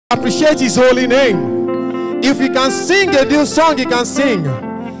Appreciate his holy name. If you can sing a new song, you can sing.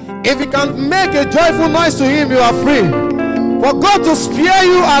 If you can make a joyful noise to him, you are free. For God to spare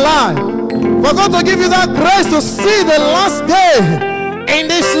you alive, for God to give you that grace to see the last day in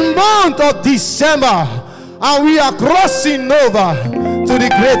this month of December, and we are crossing over to the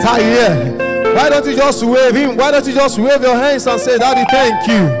greater year. Why don't you just wave him? Why don't you just wave your hands and say, Daddy, thank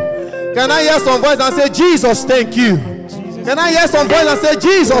you? Can I hear some voice and say, Jesus, thank you? Can I hear some voice and say,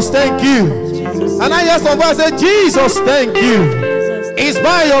 Jesus, thank you? Can I hear some voice and say, Jesus, thank you? It's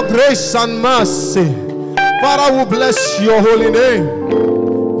by your grace and mercy. Father, we bless your holy name.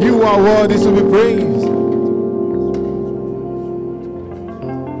 You are worthy to be praised.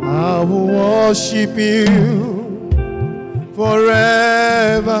 I will worship you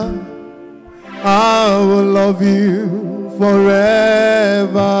forever. I will love you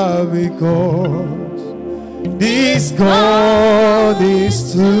forever, because this God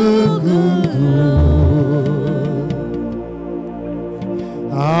is too good.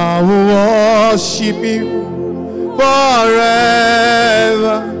 I will worship you forever.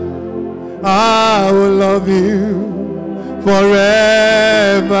 I will love you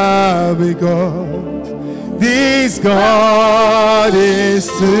forever, because this God is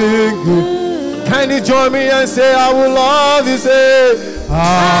too good. Can you join me and say, I will love you? Say,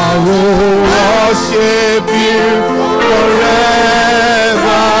 I will worship you forever.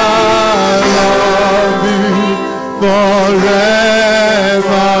 Love you forever,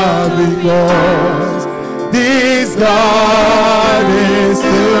 because this God is too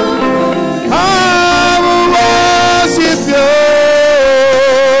good. I will worship you.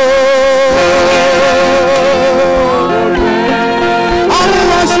 I will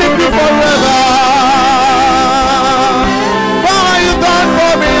worship you forever.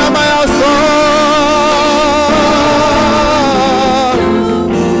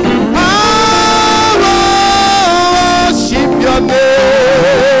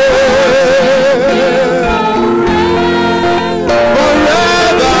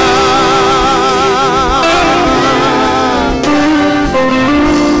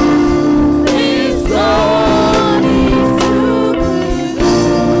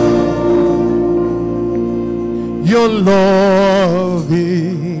 Your love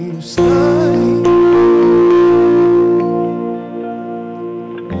is kind.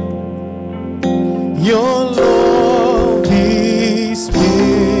 Your love is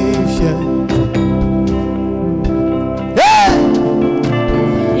patient. Yeah!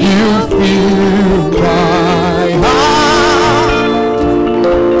 You fill my heart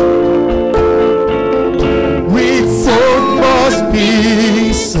with so much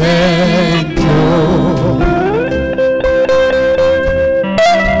peace and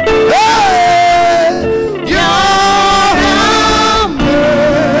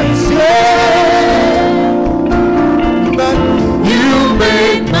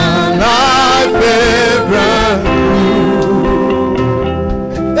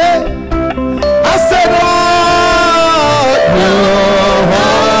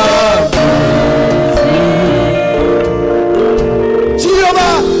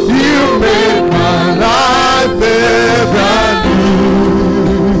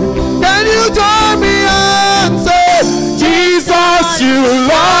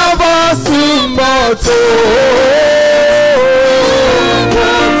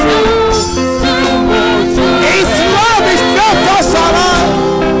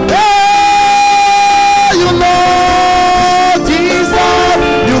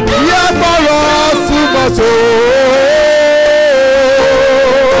joy.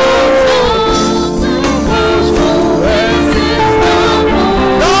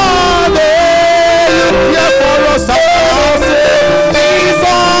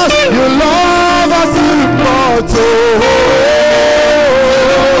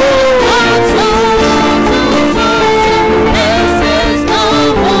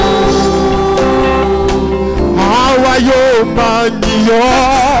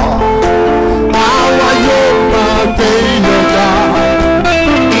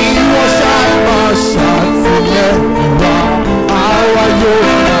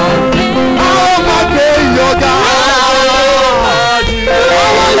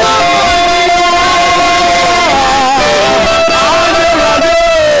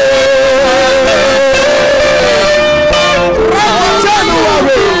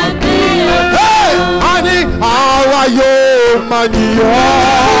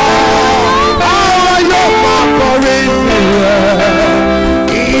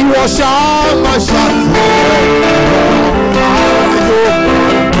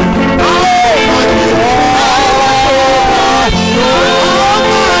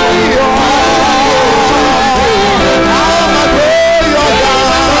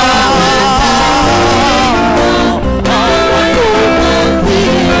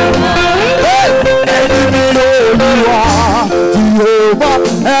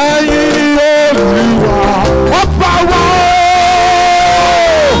 ẹ̀yin Olúwa ọba wa.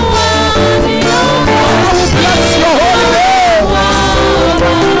 Bless your holy name.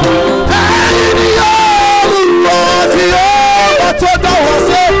 Ẹ̀yin Olúwa tí ó tó dá wa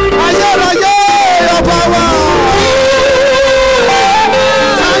sí ayérayé ọba wa.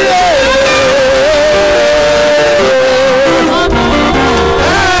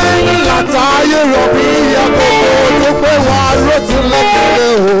 Ẹ̀yin látàyè rọ̀ bí àkókò tó pé wà ló ti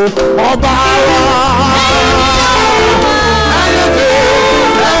lọ́kùnrin o ọba wa.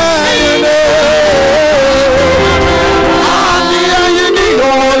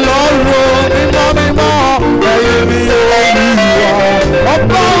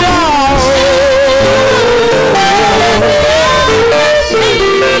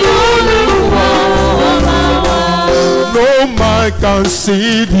 No man can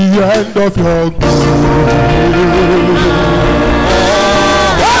see the end of your glory.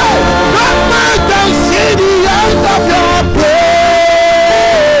 No man can see the end of your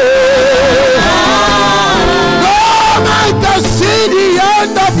praise. No man can see the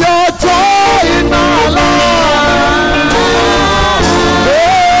end of your joy in our life. No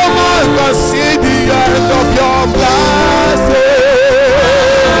man can see the end of your blessing.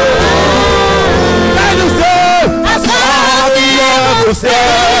 Can you say?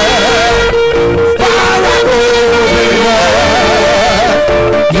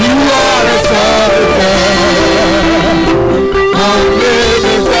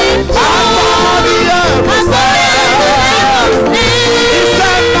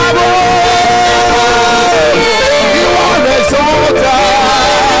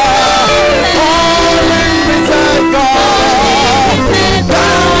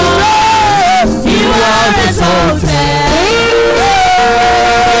 You are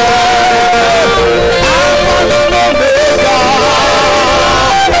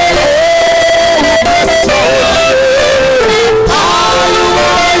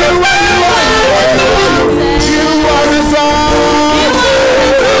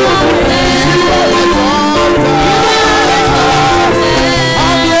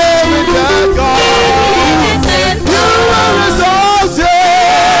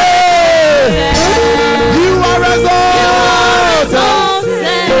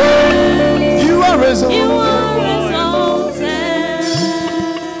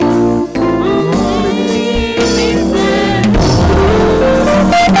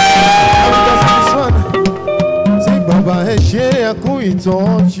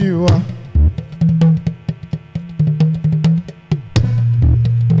ìtọ́jú wa.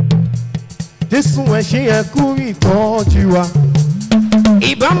 Jésù ẹ ṣé ẹ kú ìtọ́jú wa.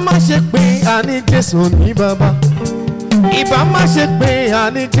 Ìbá má ṣe pé a ní Jésù ní bàbá. Ìbá má ṣe pé a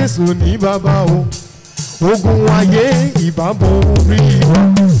ní Jésù ní bàbá o. Ogun ayé ìbá borí wa.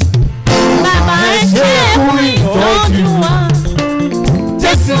 Bàbá ẹ ṣé ẹ kú ìtọ́jú wa.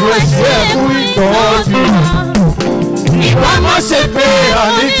 Jésù ẹ ṣé ẹ kú ìtọ́jú wa. Ìbá má ṣe pé a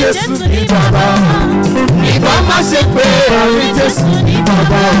ní Jésù ní bàbá. Ìbá má ṣe pé a ní Jésù ní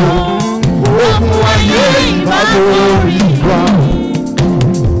bàbá o. Ogun ayé ìbá borí wa.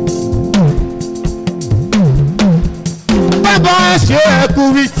 Bàbá ẹ ṣé ẹ kú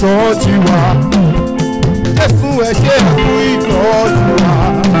ìtọ́jú wa. Jésù ẹ ṣé ẹ kú ìtọ́jú wa.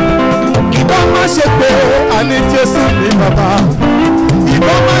 Ìbá má ṣe pé a ní Jésù ní bàbá.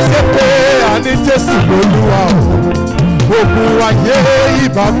 Ìbá má ṣe pé a ní Jésù lólúwa o. Ogun ayé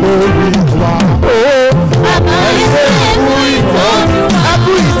ìbá borí wa. Bàbá ẹ ṣé ẹ kú ìtọ́jú wa. Ẹ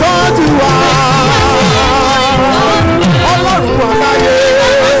kú ìtọ́jú wa. Ọlọ́run àgbáyé. Ìbá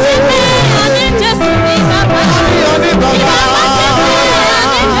má ṣe pé a ní Jésù ní bàbá. Ìbá má ṣe pé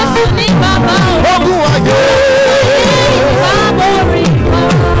a ní Jésù ní bàbá. Ogun ayé ìbá borí wa.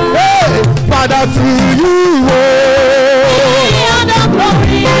 Father, to you, all the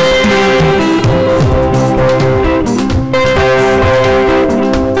glory.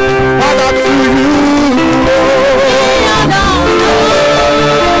 Father, to you, All the glory.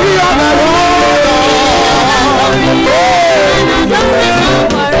 we are the Lord. And adoration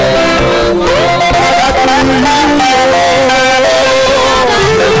forever. Father, to you,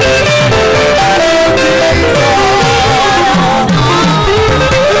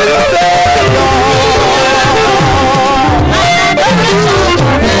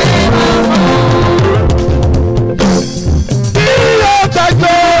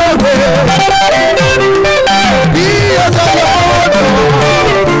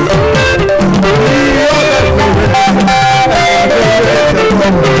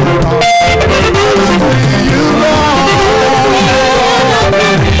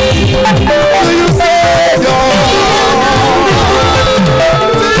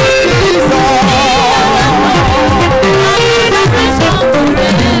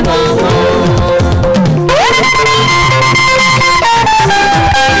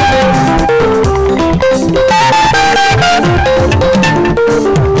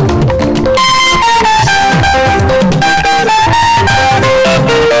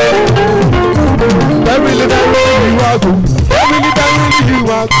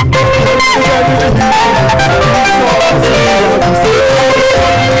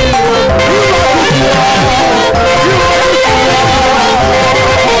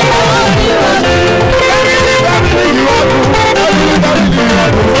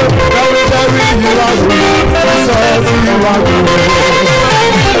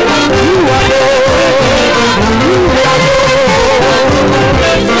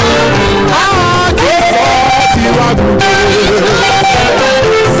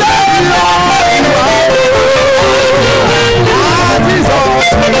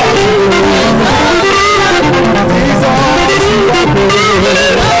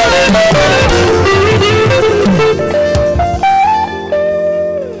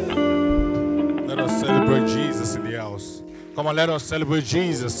 let us celebrate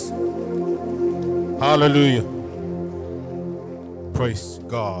Jesus. Hallelujah. Praise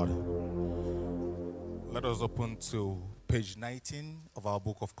God. Let us open to page 19 of our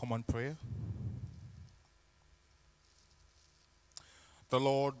Book of Common Prayer. The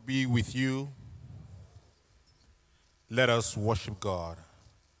Lord be with you. Let us worship God.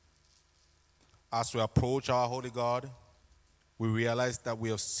 As we approach our holy God, we realize that we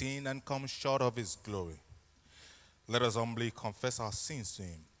have sinned and come short of his glory. Let us humbly confess our sins to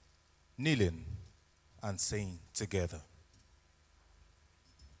him, kneeling and saying together,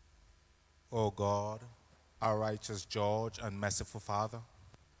 O God, our righteous judge and merciful Father,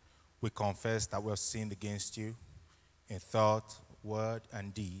 we confess that we have sinned against you in thought, word,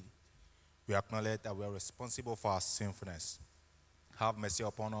 and deed. We acknowledge that we are responsible for our sinfulness. Have mercy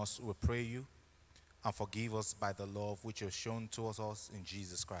upon us, we pray you, and forgive us by the love which you have shown towards us in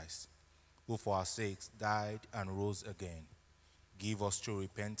Jesus Christ, who for our sakes died and rose again. Give us true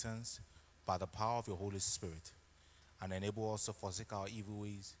repentance by the power of your Holy Spirit, and enable us to forsake our evil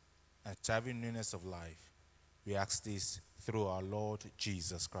ways and serve in newness of life. We ask this through our Lord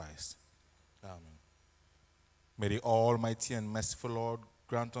Jesus Christ. Amen. May the Almighty and merciful Lord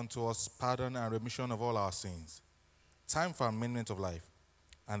grant unto us pardon and remission of all our sins, time for amendment of life,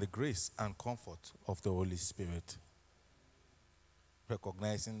 and the grace and comfort of the Holy Spirit.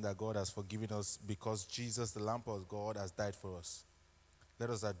 Recognizing that God has forgiven us because Jesus, the Lamb of God, has died for us, let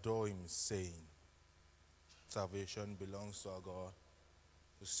us adore him, saying, salvation belongs to our God,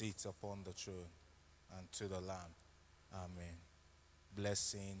 who sits upon the throne, and to the Lamb. Amen.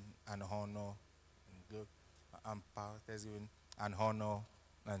 Blessing and honor and glory and power, and honor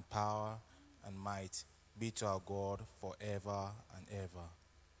and power and might be to our God forever and ever.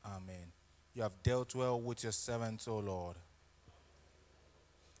 Amen. You have dealt well with your servants, O Lord.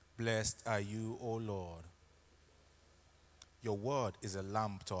 Blessed are you, O Lord. Your word is a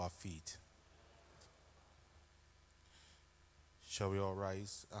lamp to our feet. Shall we all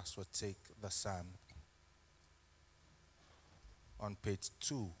rise as we take the psalm on page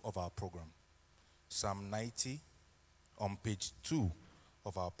 2 of our program? Psalm 90 on page 2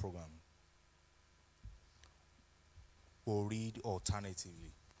 of our program. We'll read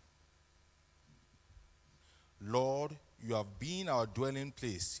alternatively. Lord, you have been our dwelling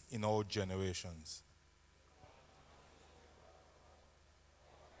place in all generations.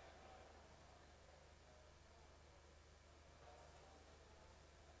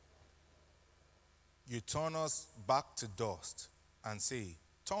 You turn us back to dust and say,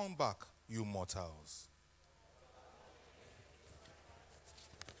 turn back, you mortals.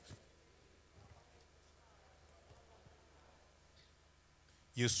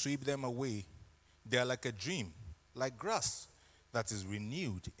 You sweep them away. They are like a dream, like grass that is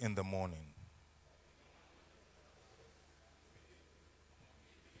renewed in the morning.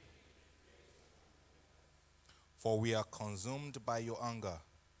 For we are consumed by your anger,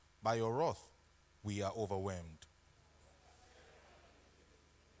 by your wrath we are overwhelmed.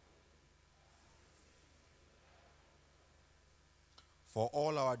 For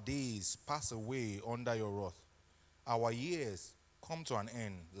all our days pass away under your wrath. Our years come to an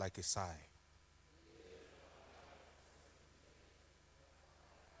end like a sigh.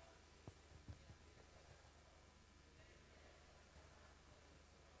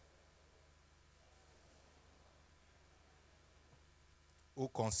 Who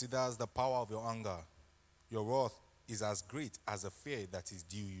considers the power of your anger? Your wrath is as great as the fear that is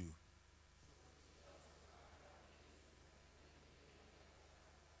due you.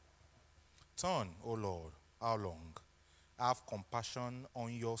 Turn, O Lord, how long? Have compassion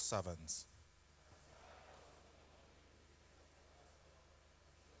on your servants.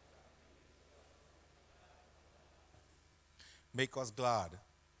 Make us glad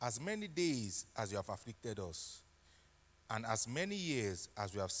as many days as you have afflicted us, and as many years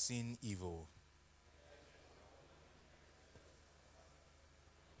as we have seen evil.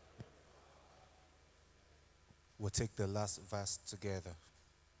 We'll take the last verse together.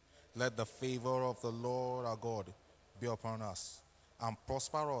 Let the favor of the Lord our God be upon us, and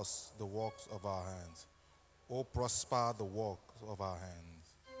prosper us the works of our hands. O prosper the works of our hands.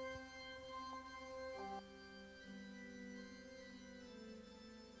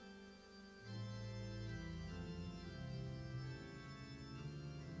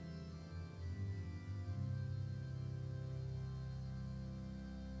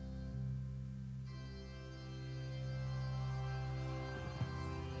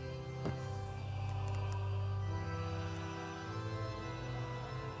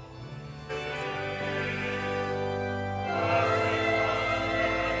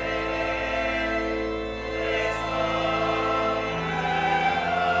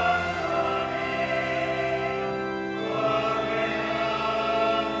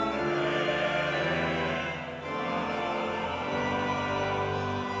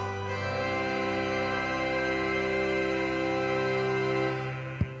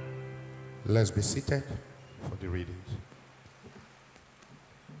 Let's be seated for the readings.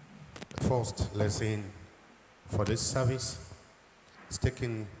 The first lesson for this service is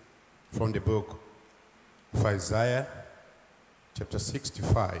taken from the book of Isaiah, chapter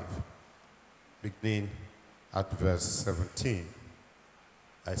 65, beginning at verse 17.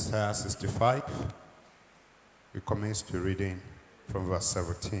 Isaiah 65, we commence the reading from verse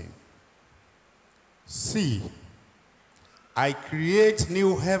 17. See, I create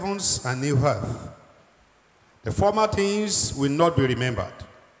new heavens and new earth. The former things will not be remembered,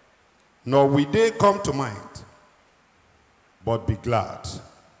 nor will they come to mind. But be glad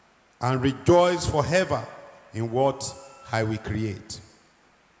and rejoice forever in what I will create.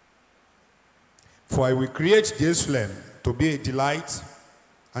 For I will create Jerusalem to be a delight,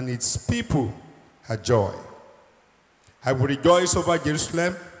 and its people a joy. I will rejoice over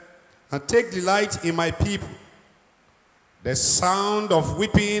Jerusalem and take delight in my people. The sound of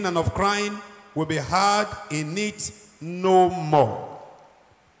weeping and of crying will be heard in it no more.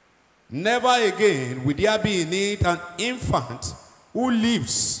 Never again will there be in it an infant who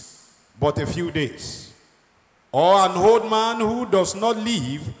lives but a few days, or an old man who does not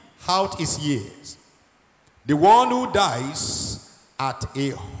live out his years. The one who dies at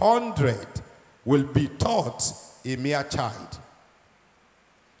 100 will be thought a mere child.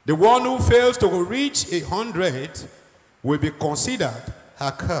 The one who fails to reach 100 will be considered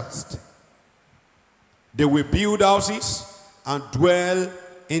accursed. They will build houses and dwell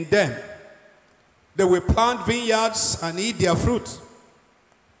in them. They will plant vineyards and eat their fruit.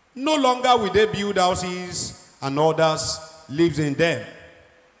 No longer will they build houses and others live in them,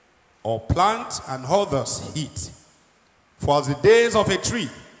 or plant and others eat. For as the days of a tree,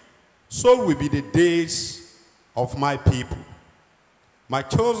 so will be the days of my people. My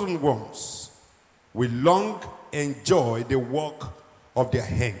chosen ones will long enjoy the work of their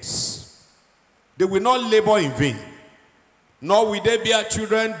hands. They will not labor in vain, nor will they bear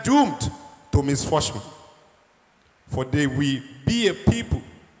children doomed to misfortune. For they will be a people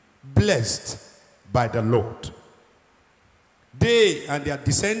blessed by the Lord, they and their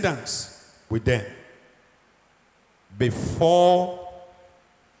descendants with them. Before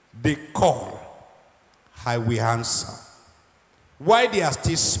they call, I will answer. While they are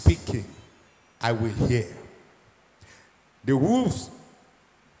still speaking, I will hear. The wolves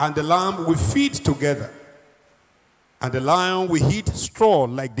and the lamb will feed together, and the lion will eat straw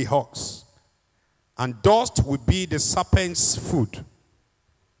like the ox, and dust will be the serpent's food.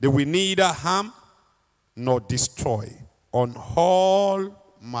 They will neither harm nor destroy on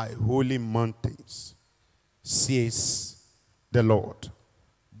all my holy mountains, says the Lord.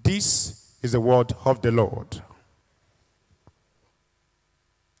 This is the word of the Lord.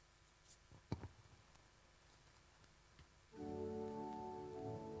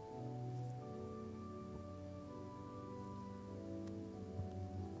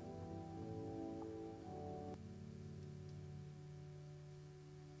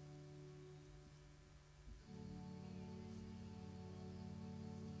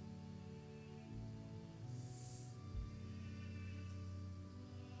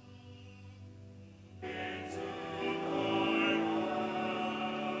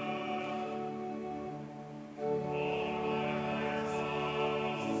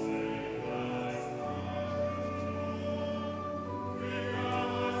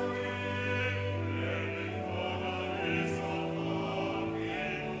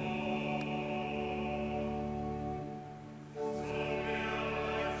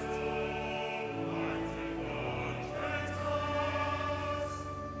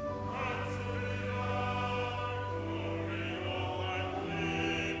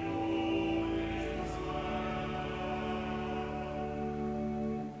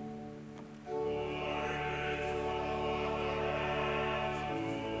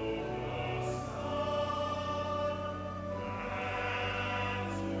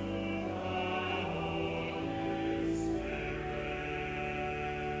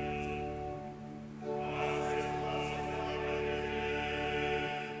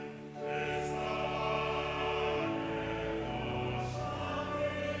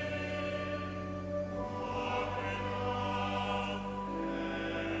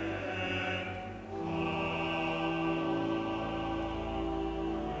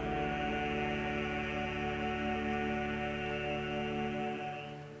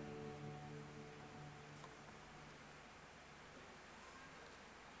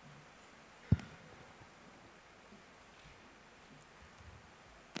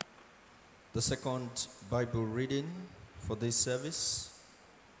 The second Bible reading for this service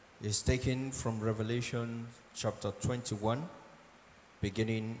is taken from Revelation chapter 21,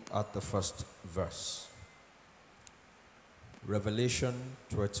 beginning at the first verse. Revelation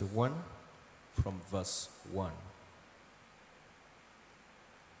 21 from verse 1.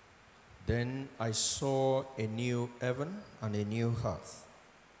 Then I saw a new heaven and a new earth.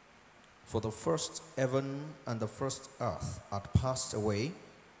 For the first heaven and the first earth had passed away,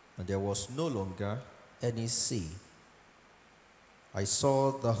 and there was no longer any sea. I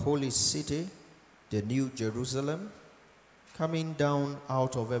saw the holy city, the new Jerusalem, coming down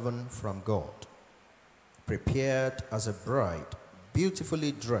out of heaven from God, prepared as a bride,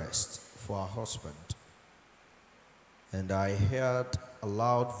 beautifully dressed for her husband. And I heard a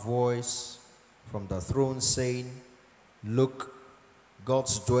loud voice from the throne saying, "Look,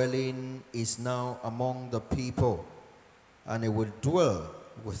 God's dwelling is now among the people, and he will dwell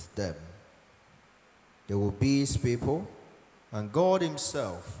with them. They will be his people, and God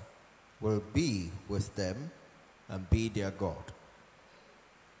himself will be with them and be their God.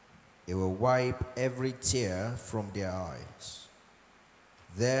 He will wipe every tear from their eyes.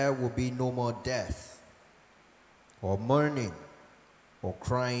 There will be no more death, or mourning, or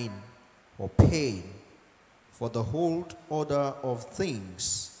crying, or pain, for the old order of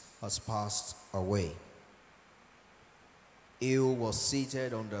things has passed away." He who was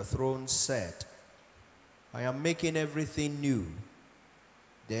seated on the throne said, "I am making everything new."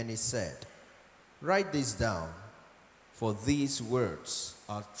 Then he said, "Write this down, for these words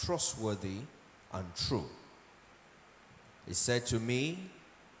are trustworthy and true." He said to me,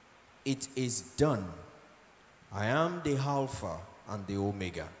 "It is done. I am the Alpha and the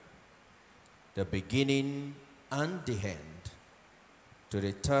Omega, the beginning and the end. To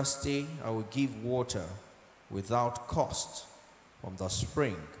the thirsty I will give water without cost from the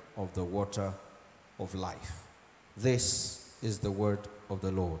spring of the water of life." This is the word of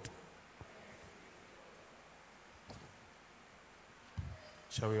the Lord.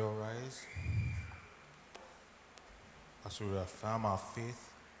 Shall we all rise as we affirm our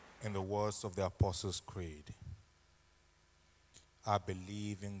faith in the words of the Apostles' Creed? I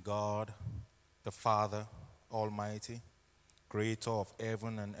believe in God, the Father Almighty, creator of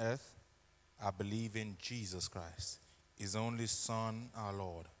heaven and earth. I believe in Jesus Christ, his only Son, our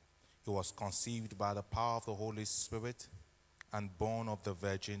Lord. He was conceived by the power of the Holy Spirit and born of the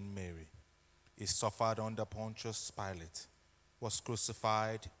Virgin Mary. He suffered under Pontius Pilate, was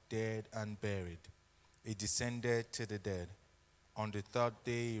crucified, dead, and buried. He descended to the dead. On the third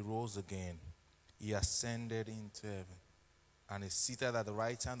day he rose again. He ascended into heaven and is seated at the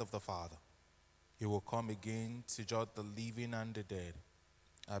right hand of the Father. He will come again to judge the living and the dead.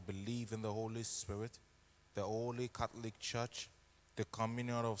 I believe in the Holy Spirit, the Holy Catholic Church, the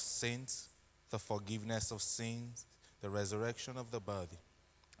communion of saints, the forgiveness of sins, the resurrection of the body,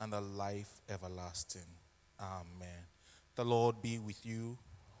 and the life everlasting. Amen. The Lord be with you.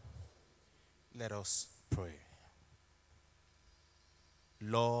 Let us pray.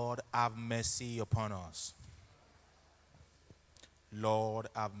 Lord, have mercy upon us. Lord,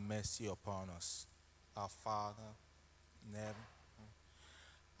 have mercy upon us. Our Father, in heaven,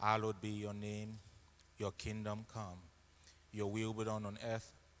 hallowed be your name. Your kingdom come. Your will be done on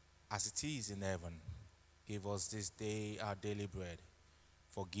earth as it is in heaven. Give us this day our daily bread.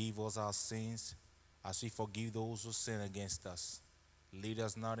 Forgive us our sins as we forgive those who sin against us. Lead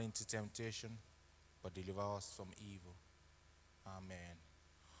us not into temptation, but deliver us from evil. Amen.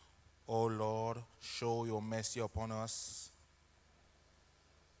 O Lord, show your mercy upon us.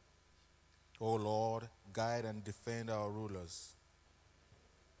 O Lord, guide and defend our rulers.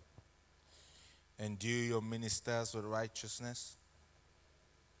 Endue your ministers with righteousness.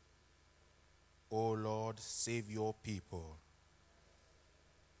 O Lord, save your people.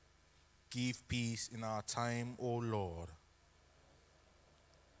 Give peace in our time, O Lord.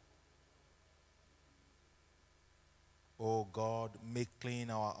 O God, make clean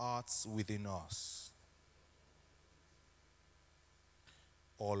our hearts within us.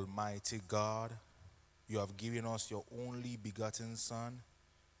 Almighty God, you have given us your only begotten Son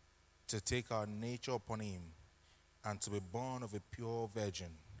to take our nature upon him and to be born of a pure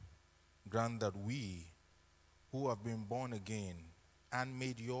virgin. Grant that we, who have been born again and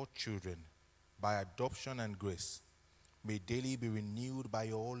made your children by adoption and grace, may daily be renewed by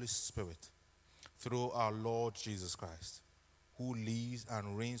your Holy Spirit through our Lord Jesus Christ, who lives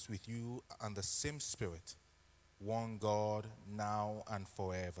and reigns with you and the same Spirit, one God, now and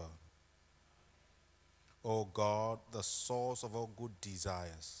forever. O God, the source of all good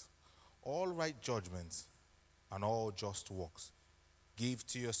desires, all right judgments, and all just works, give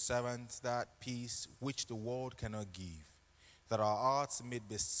to your servants that peace which the world cannot give, that our hearts may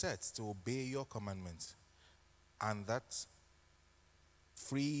be set to obey your commandments, and that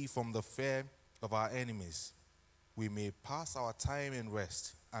free from the fear of our enemies, we may pass our time in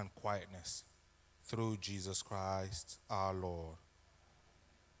rest and quietness through Jesus Christ our Lord.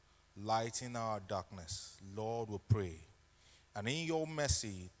 Lighten our darkness, Lord, we pray, and in your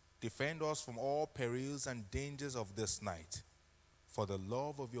mercy defend us from all perils and dangers of this night, for the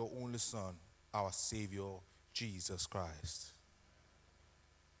love of your only Son, our Savior, Jesus Christ.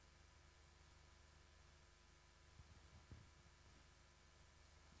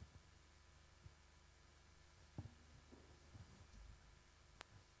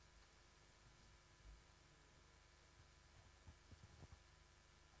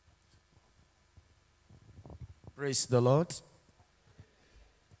 Praise the Lord.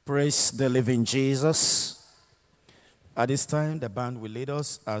 Praise the living Jesus. At this time, the band will lead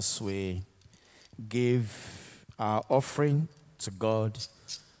us as we give our offering to God,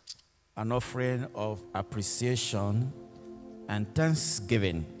 an offering of appreciation and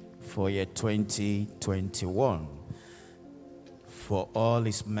thanksgiving for year 2021, for all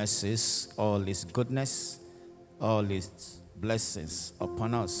his mercies, all his goodness, all his blessings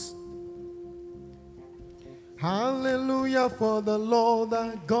upon us. Hallelujah for the Lord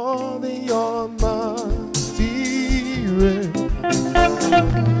our God, the Almighty reign.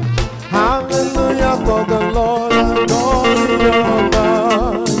 Hallelujah for the Lord our God, the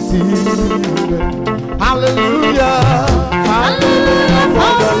Almighty reign. Hallelujah, hallelujah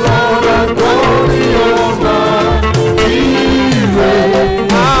for the Lord our God, the Almighty reign.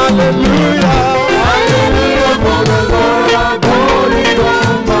 Hallelujah, hallelujah for the Lord our God, the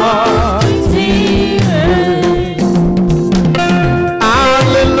Almighty reign.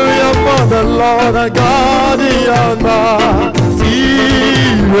 Hallelujah for the Lord our God, the Almighty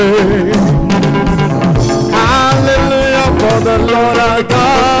reign. Hallelujah for the Lord our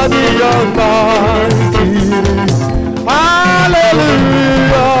God, the Almighty reign.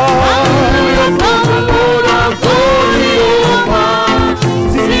 Hallelujah, hallelujah for the Lord our God, the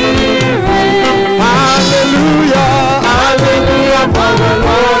Almighty reign. Hallelujah, hallelujah for the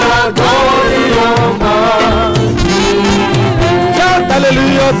Lord our God, the Almighty reign. Shout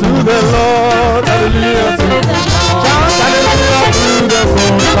hallelujah to the Lord, hallelujah to the Lord. Shout hallelujah to the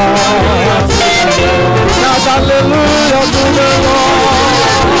Lord. Shout hallelujah to the Lord.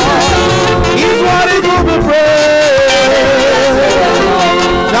 His word is to be praised.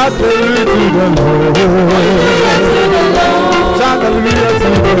 Shout hallelujah to the Lord. Shout hallelujah to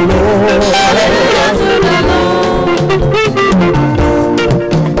the Lord. Hallelujah to the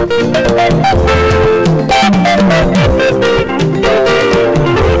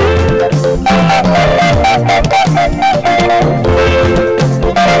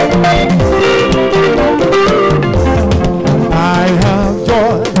I have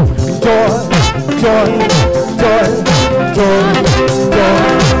joy, joy, joy, joy, joy, joy, joy,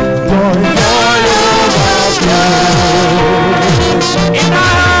 joy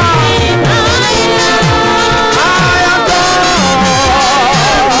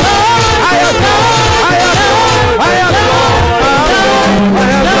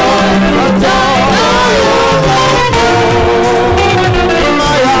overflow.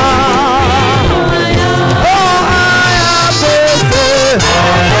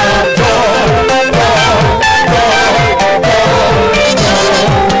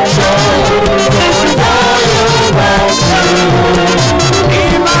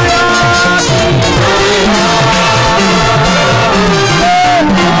 In my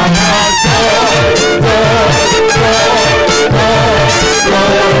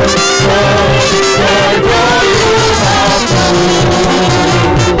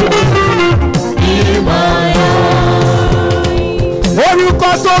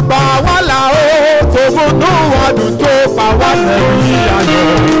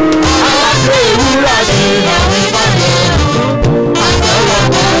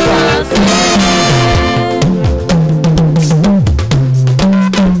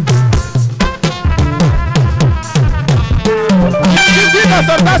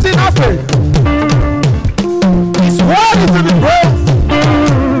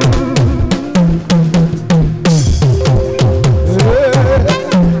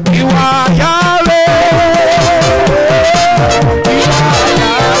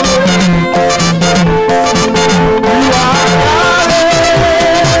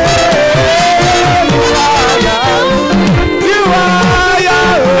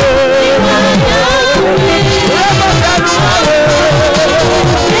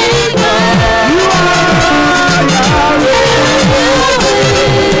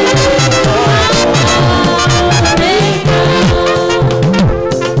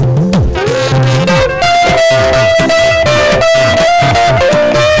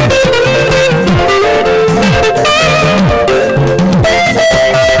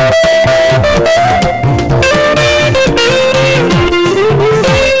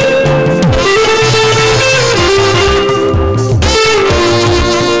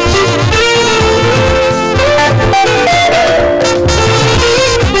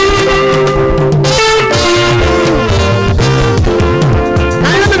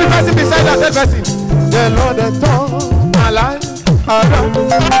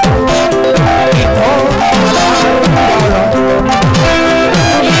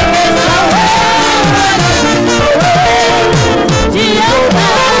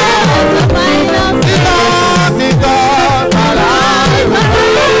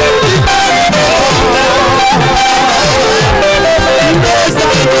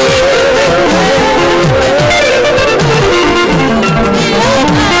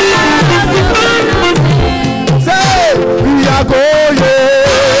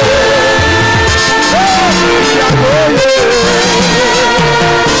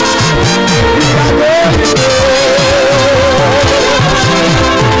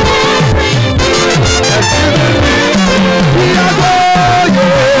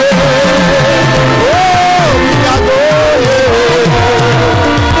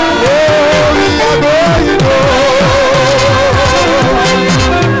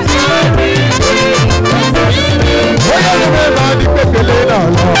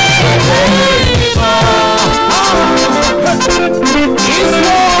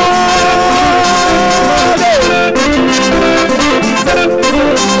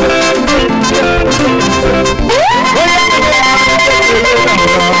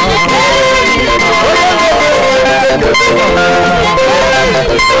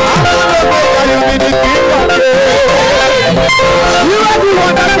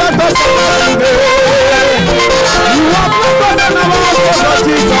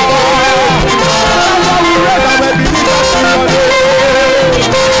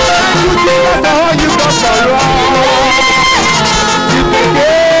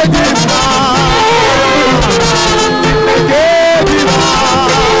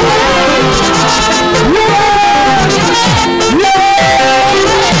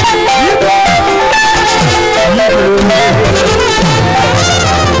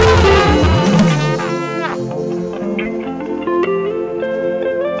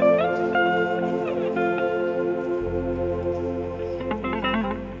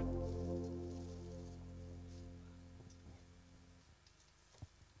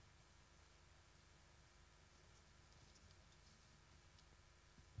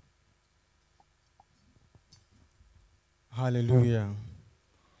Hallelujah.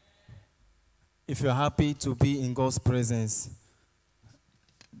 If you're happy to be in God's presence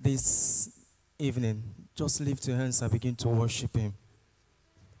this evening, just lift your hands and begin to worship Him.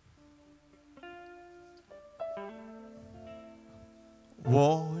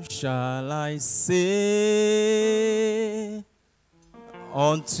 What shall I say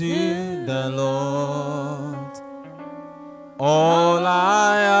unto the Lord? All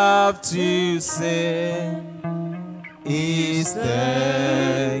I have to say is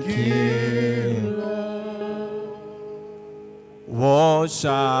thank you, Lord. What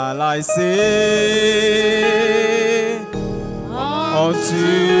shall I say unto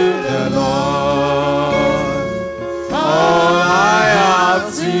the Lord? All I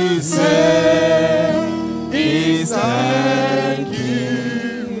have to say is thank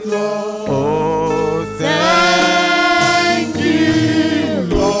you, Lord. Oh, thank you,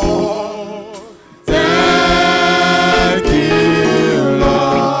 Lord. Thank you,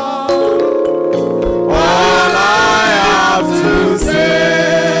 Lord. All I have to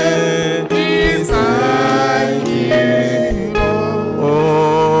say is thank you, Lord.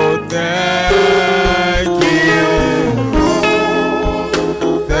 Oh, thank you, Lord.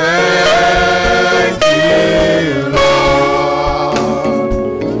 Thank you, Lord.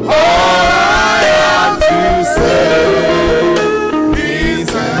 All I have to say is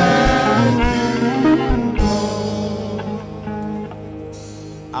thank you, Lord.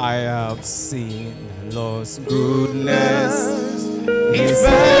 I have seen the Lord's goodness, His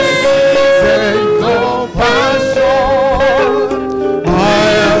mercy and compassion. I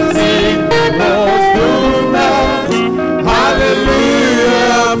have seen the Lord's goodness.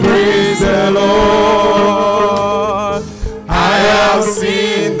 Hallelujah, praise the Lord. I have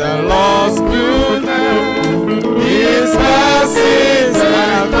seen the Lord's goodness, His mercies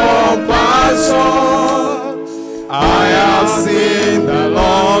and compassion. I have seen the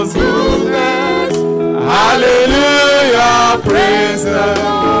Lord's goodness. Hallelujah, praise the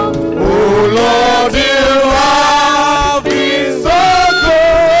Lord. Oh Lord, you have been so good.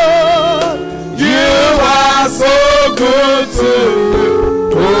 You are so good to me.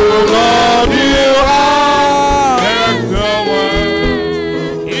 Oh Lord, you are the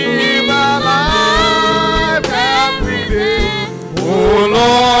one in my life every day. Oh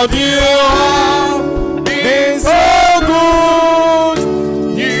Lord, you have been so good.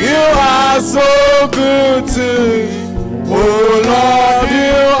 You are so good to me. Oh Lord,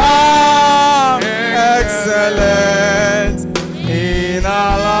 you are excellent in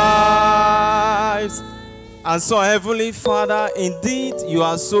And so, Heavenly Father, indeed, you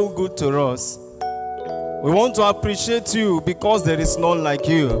are so good to us. We want to appreciate you because there is none like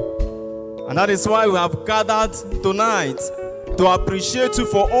you. And that is why we have gathered tonight to appreciate you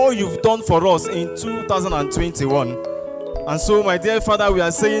for all you've done for us in 2021. And so, my dear Father, we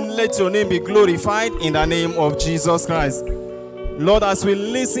are saying, let your name be glorified in the name of Jesus Christ. Lord, as we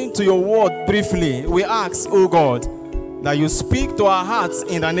listen to your word briefly, we ask, oh God, that you speak to our hearts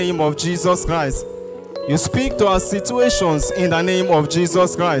in the name of Jesus Christ. You speak to our situations in the name of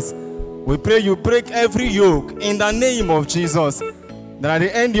Jesus Christ. We pray you break every yoke in the name of Jesus, that at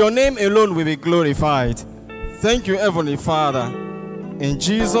the end your name alone will be glorified. Thank you, Heavenly Father. In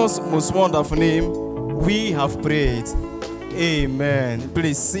Jesus' most wonderful name, we have prayed. Amen.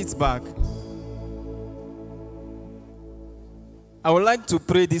 Please sit back. I would like to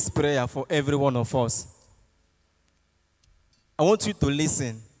pray this prayer for every one of us. I want you to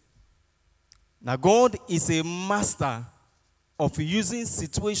listen. Now, God is a master of using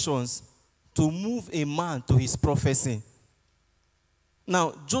situations to move a man to his prophecy.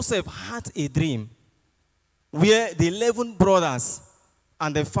 Now, Joseph had a dream where the 11 brothers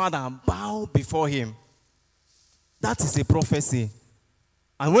and the father bowed before him. That is a prophecy.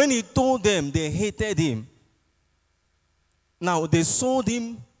 And when he told them, they hated him. Now, they sold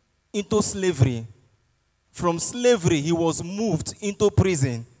him into slavery. From slavery, he was moved into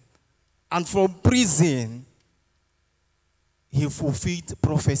prison. And from prison, he fulfilled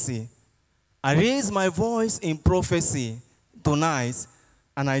prophecy. I raise my voice in prophecy tonight,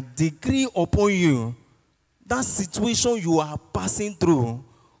 and I decree upon you that situation you are passing through,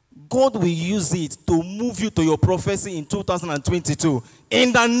 God will use it to move you to your prophecy in 2022.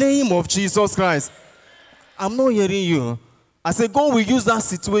 In the name of Jesus Christ. I'm not hearing you. I say God will use that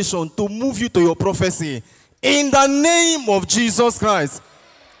situation to move you to your prophecy. In the name of Jesus Christ.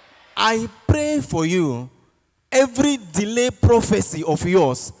 I pray for you. Every delayed prophecy of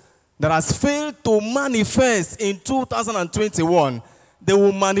yours that has failed to manifest in 2021, they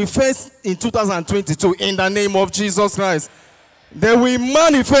will manifest in 2022 in the name of Jesus Christ. They will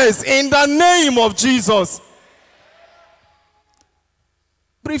manifest in the name of Jesus.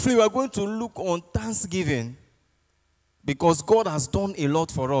 Briefly, we are going to look on Thanksgiving because God has done a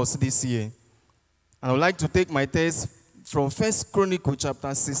lot for us this year. And I would like to take my text from 1 Chronicles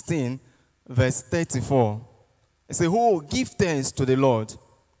chapter 16, verse 34. It says, "Oh, give thanks to the Lord,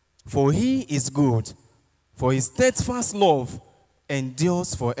 for he is good, for his steadfast love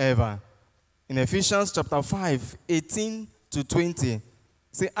endures forever." In Ephesians chapter 5, 18 to 20,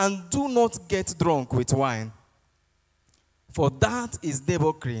 say, "And do not get drunk with wine, for that is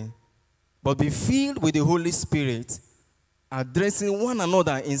debauchery, but be filled with the Holy Spirit, addressing one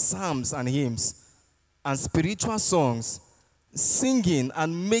another in psalms and hymns and spiritual songs, singing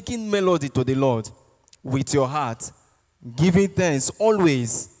and making melody to the Lord with your heart, giving thanks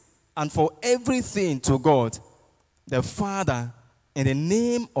always and for everything to God, the Father, in the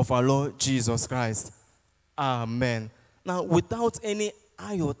name of our Lord Jesus Christ." Amen. Now, without any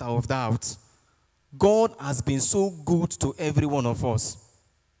iota of doubt, God has been so good to every one of us.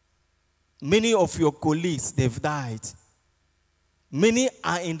 Many of your colleagues, they've died. Many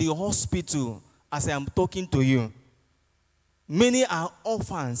are in the hospital as I am talking to you. Many are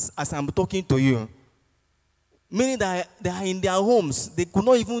orphans as I am talking to you. Many that they are in their homes, they could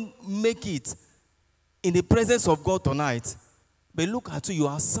not even make it in the presence of God tonight. But look at you, you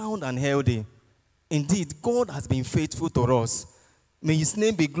are sound and healthy. Indeed, God has been faithful to us. May his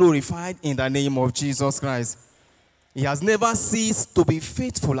name be glorified in the name of Jesus Christ. He has never ceased to be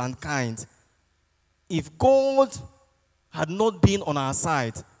faithful and kind. If God had not been on our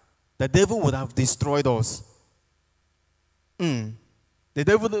side, the devil would have destroyed us. The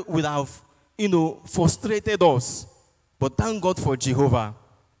devil would have, frustrated us. But thank God for Jehovah.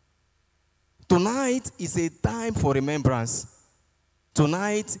 Tonight is a time for remembrance.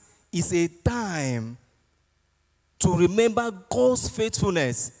 Tonight is a time to remember God's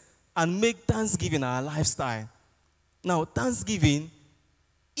faithfulness and make Thanksgiving our lifestyle. Now, Thanksgiving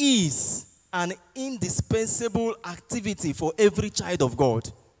is an indispensable activity for every child of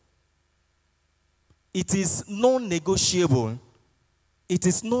God. It is non-negotiable. It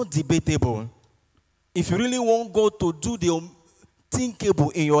is not debatable. If you really want God to do the unthinkable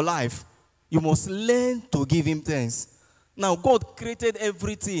in your life, you must learn to give him thanks. Now, God created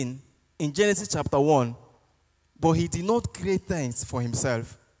everything in Genesis chapter 1, but he did not create things for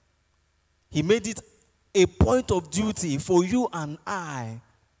himself. He made it a point of duty for you and I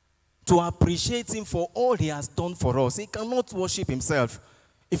to appreciate him for all he has done for us. He cannot worship himself.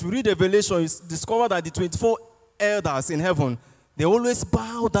 If you read Revelation, you discover that the 24 elders in heaven, they always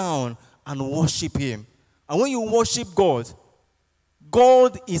bow down and worship him. And when you worship God,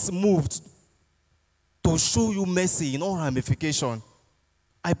 God is moved to show you mercy in all ramification.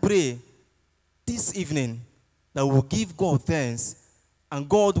 I pray this evening that we will give God thanks, and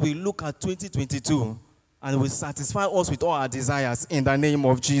God will look at 2022 and will satisfy us with all our desires in the name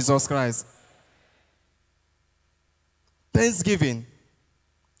of Jesus Christ. Thanksgiving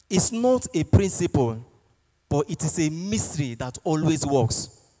is not a principle, but it is a mystery that always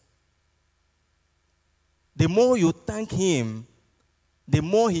works. The more you thank him, the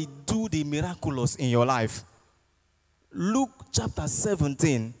more he do the miraculous in your life. Luke chapter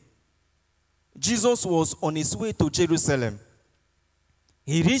 17, Jesus was on his way to Jerusalem.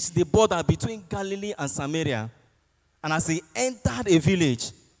 He reached the border between Galilee and Samaria, and as he entered a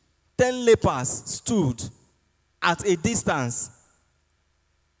village, 10 lepers stood at a distance,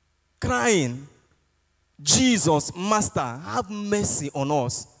 crying, "Jesus, Master, have mercy on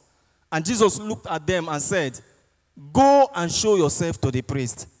us." And Jesus looked at them and said, "Go and show yourself to the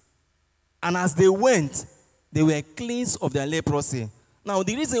priest." And as they went, they were cleansed of their leprosy. Now,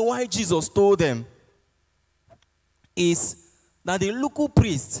 the reason why Jesus told them is that the local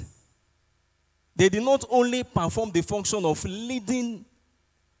priests, they did not only perform the function of leading,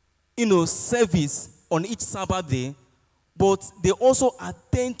 service on each Sabbath day, but they also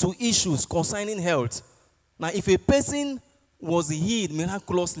attend to issues concerning health. Now, if a person was healed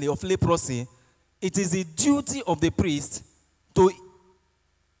miraculously of leprosy, it is the duty of the priest to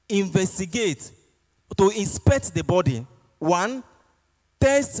investigate, to inspect the body. One,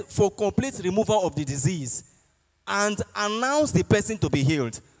 test for complete removal of the disease, and announce the person to be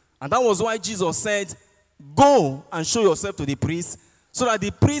healed. And that was why Jesus said, "Go and show yourself to the priest," so that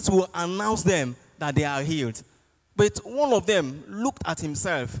the priest will announce them that they are healed. But one of them looked at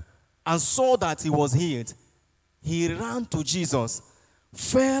himself and saw that he was healed. He ran to Jesus,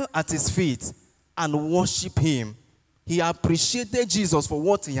 fell at his feet, and worshiped him. He appreciated Jesus for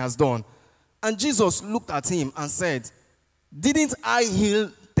what he has done. And Jesus looked at him and said, "Didn't I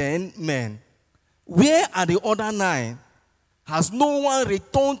heal 10 men? Where are the other 9? Has no one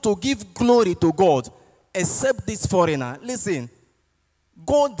returned to give glory to God except this foreigner?" Listen,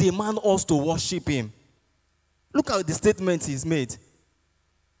 God demands us to worship him. Look at the statement he's made.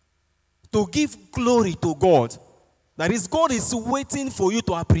 To give glory to God. That is, God is waiting for you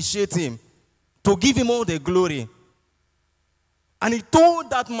to appreciate him, to give him all the glory. And he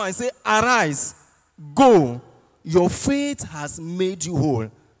told that man, say, "Arise, go, your faith has made you whole."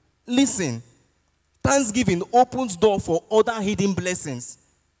 Listen, thanksgiving opens door for other hidden blessings.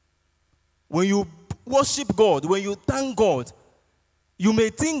 When you worship God, when you thank God, you may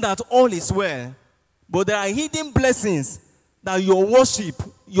think that all is well, but there are hidden blessings that your worship,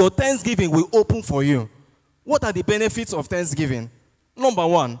 your thanksgiving will open for you. What are the benefits of thanksgiving? Number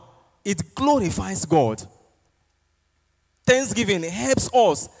one, it glorifies God. Thanksgiving helps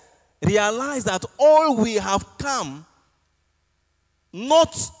us realize that all we have come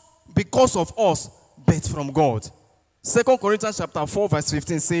not because of us, but from God. 2 Corinthians chapter 4 verse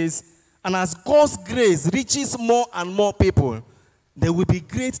 15 says, "And as God's grace reaches more and more people, there will be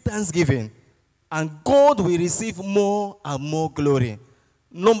great thanksgiving, and God will receive more and more glory."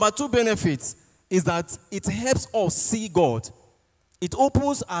 Number two benefit is that it helps us see God. It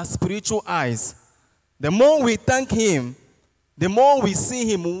opens our spiritual eyes. The more we thank him, the more we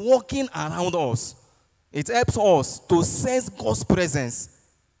see him walking around us. It helps us to sense God's presence,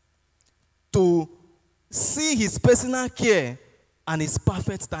 to see his personal care and his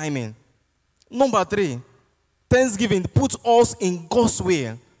perfect timing. Number three, thanksgiving puts us in God's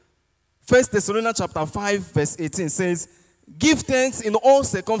will. 1 Thessalonians chapter 5 verse 18 says, "Give thanks in all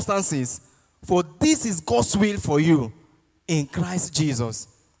circumstances, for this is God's will for you in Christ Jesus."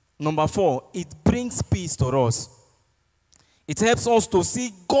 Number four, it brings peace to us. It helps us to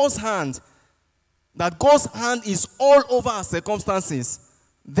see God's hand, that God's hand is all over our circumstances,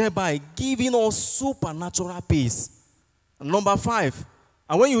 thereby giving us supernatural peace. And number five,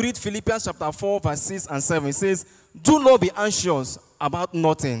 and when you read Philippians chapter 4 verse 6 and 7, it says, "Do not be anxious about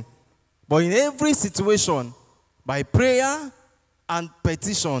nothing, but in every situation, by prayer and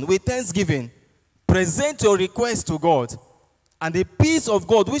petition, with thanksgiving, present your request to God, and the peace of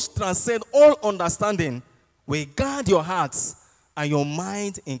God, which transcends all understanding, will guard your hearts and your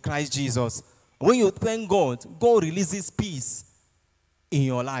mind in Christ Jesus." When you thank God, God releases peace in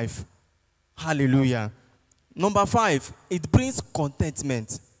your life. Hallelujah. Number five, it brings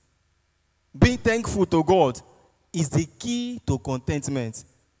contentment. Being thankful to God is the key to contentment.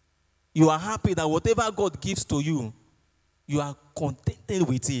 You are happy that whatever God gives to you, you are contented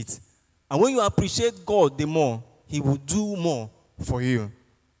with it. And when you appreciate God the more, he will do more for you.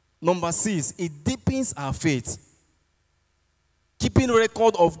 Number six, it deepens sharpens our faith. Keeping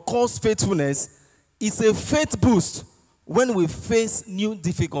record of God's faithfulness is a faith boost when we face new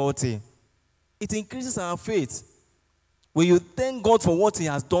difficulty. It increases our faith. When you thank God for what He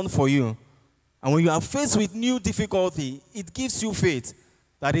has done for you, and when you are faced with new difficulty, it gives you faith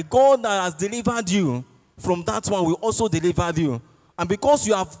that the God that has delivered you from that one will also deliver you. And because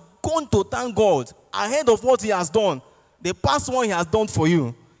you have gone to thank God ahead of what He has done, the past one He has done for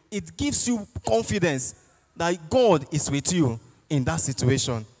you, it gives you confidence that God is with you in that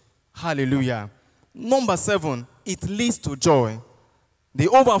situation. Hallelujah. Number 7, it leads to joy. The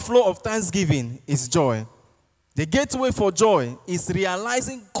overflow of thanksgiving is joy. The gateway for joy is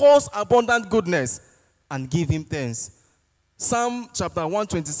realizing God's abundant goodness and give Him thanks. Psalm chapter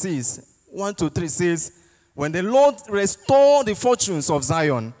 126, 1-3 says, when the Lord restored the fortunes of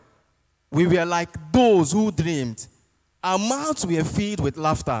Zion, we were like those who dreamed. Our mouths were filled with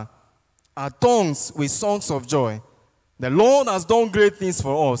laughter, our tongues with songs of joy. The Lord has done great things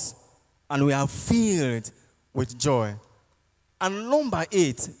for us, and we are filled with joy. And number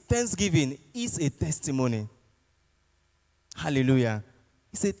 8, thanksgiving is a testimony. Hallelujah.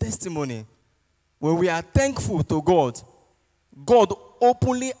 It's a testimony. When we are thankful to God, God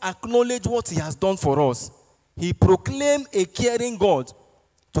openly acknowledges what He has done for us. He proclaimed a caring God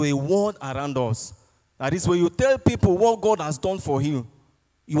to a world around us. That is, when you tell people what God has done for you,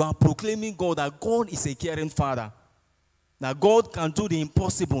 you are proclaiming God, that God is a caring Father. That God can do the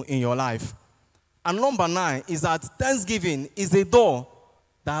impossible in your life. And number 9 is that thanksgiving is a door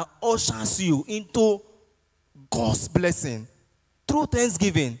that ushers you into God's blessing. Through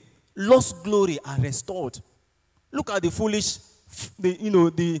thanksgiving, lost glory are restored. Look at the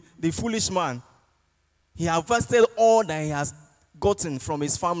foolish man. He harvested all that he has gotten from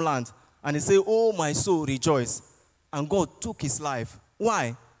his farmland. And he said, oh, my soul, rejoice. And God took his life.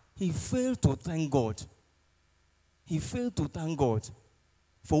 Why? He failed to thank God. He failed to thank God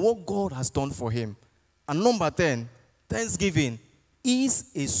for what God has done for him. And number 10, thanksgiving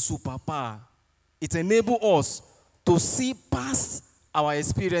is a superpower. It enables us to see past our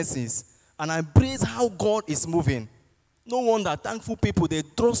experiences and embrace how God is moving. No wonder thankful people, they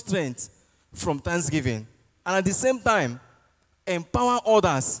draw strength from thanksgiving. And at the same time, empower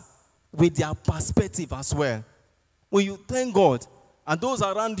others with their perspective as well. When you thank God and those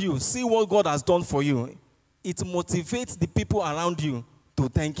around you see what God has done for you, it motivates the people around you to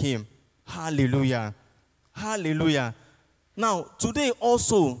thank Him. Hallelujah. Hallelujah. Now, today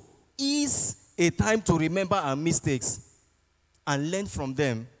also is a time to remember our mistakes and learn from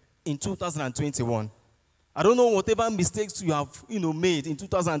them in 2021. I don't know whatever mistakes you have made in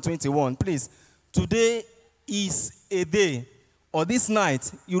 2021. Please, today is a day, or this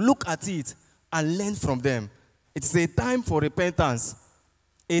night, you look at it and learn from them. It is a time for repentance,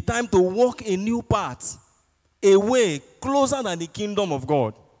 a time to walk a new path, a way closer than the kingdom of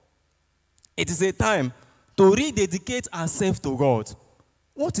God. It is a time to rededicate ourselves to God.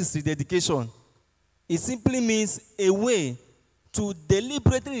 What is rededication? It simply means a way to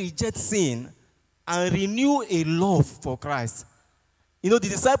deliberately reject sin and renew a love for Christ. The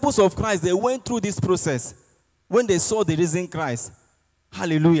disciples of Christ, they went through this process when they saw the risen Christ.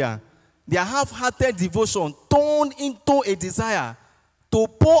 Hallelujah. Their half-hearted devotion turned into a desire to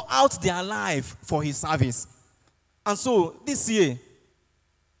pour out their life for His service. And so, this year,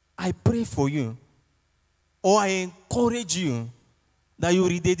 I pray for you, or I encourage you, that you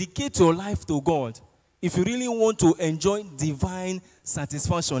rededicate your life to God if you really want to enjoy divine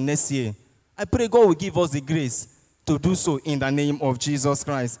satisfaction next year. I pray God will give us the grace to do so in the name of Jesus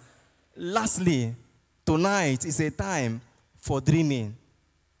Christ. Lastly, tonight is a time for dreaming,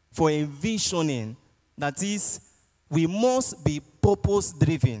 for envisioning. That is, we must be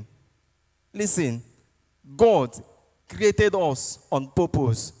purpose-driven. Listen, God created us on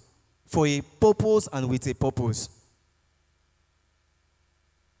purpose, for a purpose and with a purpose.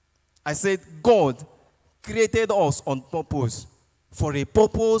 I said, God created us on purpose, for a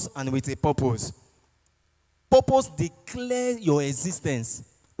purpose and with a purpose. Purpose declares your existence,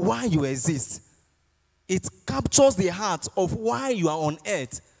 why you exist. It captures the heart of why you are on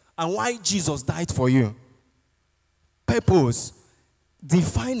earth and why Jesus died for you. Purpose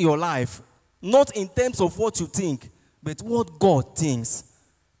defines your life, not in terms of what you think, but what God thinks.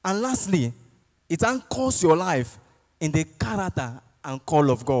 And lastly, it anchors your life in the character and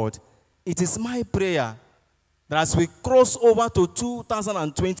call of God. It is my prayer that as we cross over to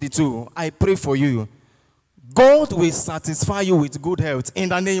 2022, I pray for you. God will satisfy you with good health in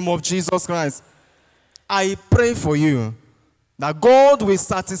the name of Jesus Christ. I pray for you that God will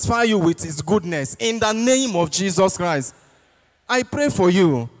satisfy you with His goodness in the name of Jesus Christ. I pray for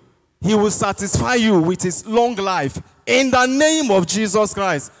you He will satisfy you with his long life in the name of Jesus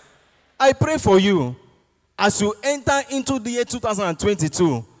Christ. I pray for you as you enter into the year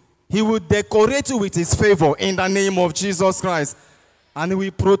 2022. He will decorate you with his favor in the name of Jesus Christ. And he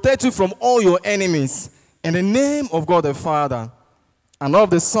will protect you from all your enemies in the name of God the Father, and of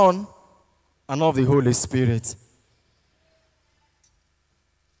the Son, and of the Holy Spirit.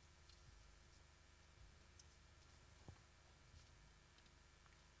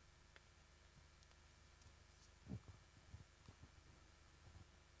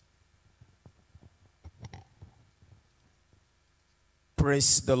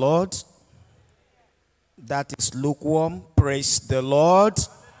 Praise the Lord. That is lukewarm. Praise the Lord.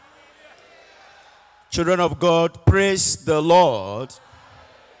 Children of God, praise the Lord.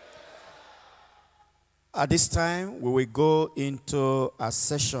 At this time, we will go into a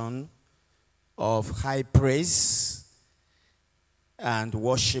session of high praise and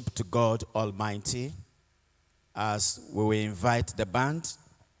worship to God Almighty, as we will invite the band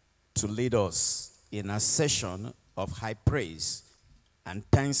to lead us in a session of high praise and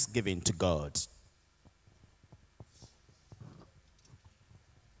thanksgiving to God.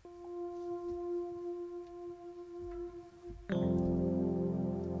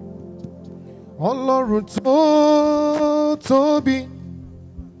 Ọlọ́run tó tóbi,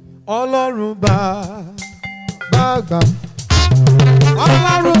 Ọlọ́run bàbá.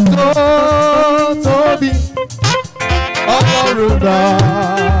 Ọlọ́run tó tóbi, Ọlọ́run bàbá.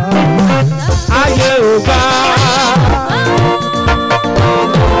 Ayé ò bá.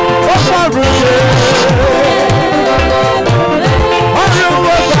 Ọlọ́run yẹ. Ọlọ́run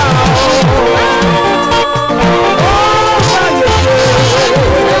ò bá.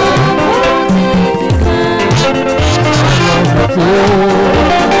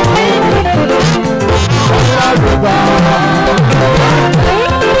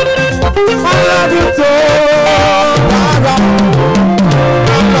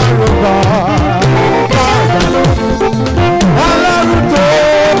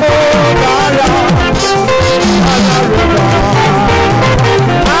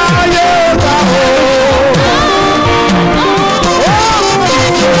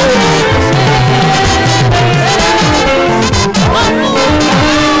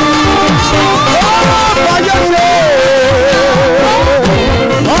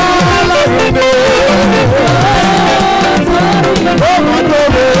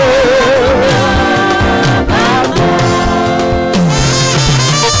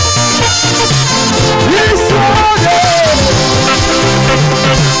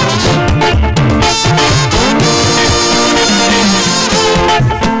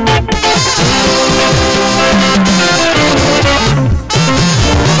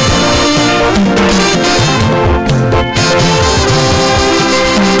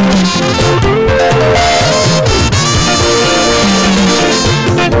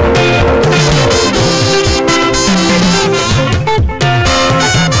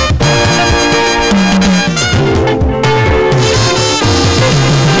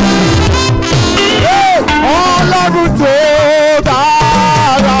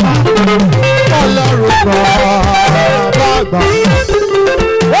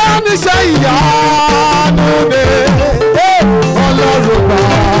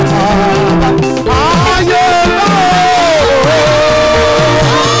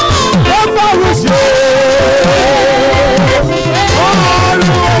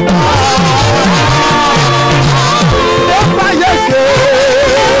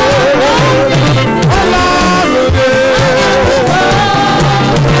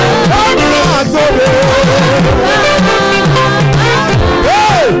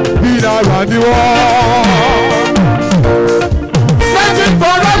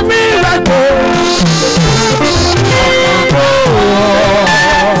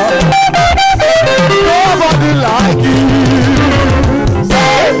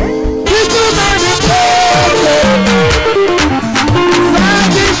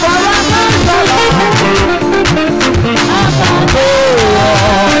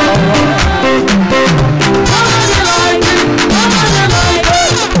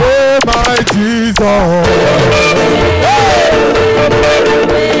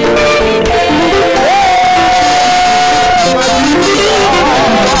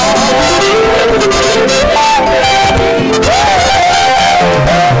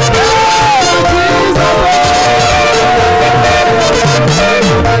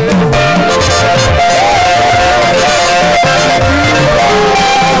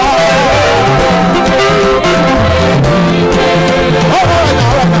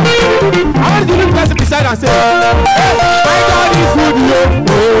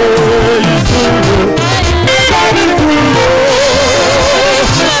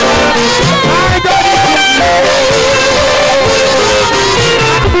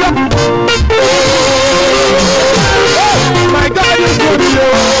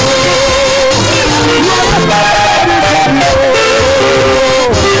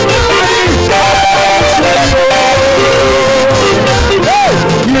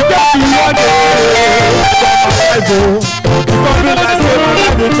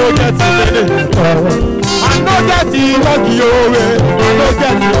 no get money. I no get the lucky away. I no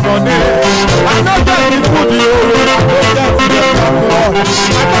get the money. I no get the food away. I no get the alcohol.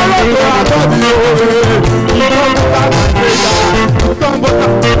 I don't know about the away. You don't put out my prayer. You don't put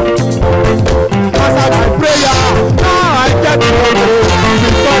out. Answer my prayer. Now I get the away.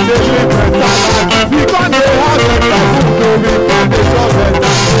 Because they live better life. Because they have better food. Because they show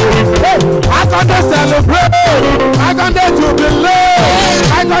better. Hey, I can just celebrate. I can just jubilate.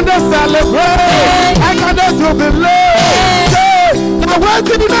 I can just celebrate. I can just jubilate. Now what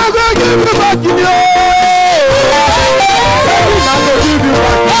did you not go give me back in you? Now go give you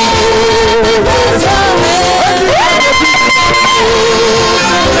back in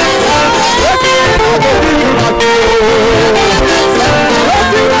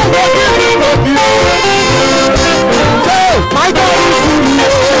my God is good.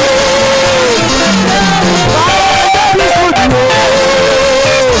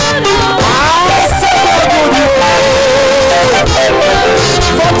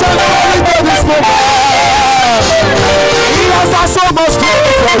 From January to this moment, He has done so much good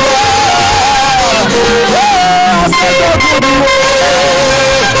for me. I said, God will be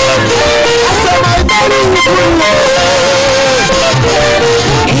I said, my God is good.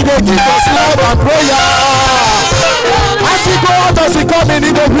 He will give us love and prayer. As He go out, as He come in,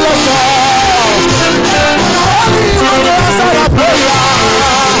 He will bless us. Only He will answer our prayer.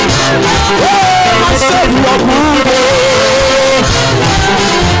 Oh, my Savior, good.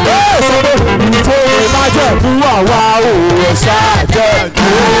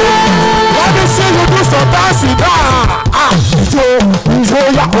 Let me see you do some dancing now.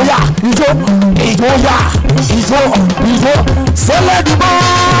 Say let the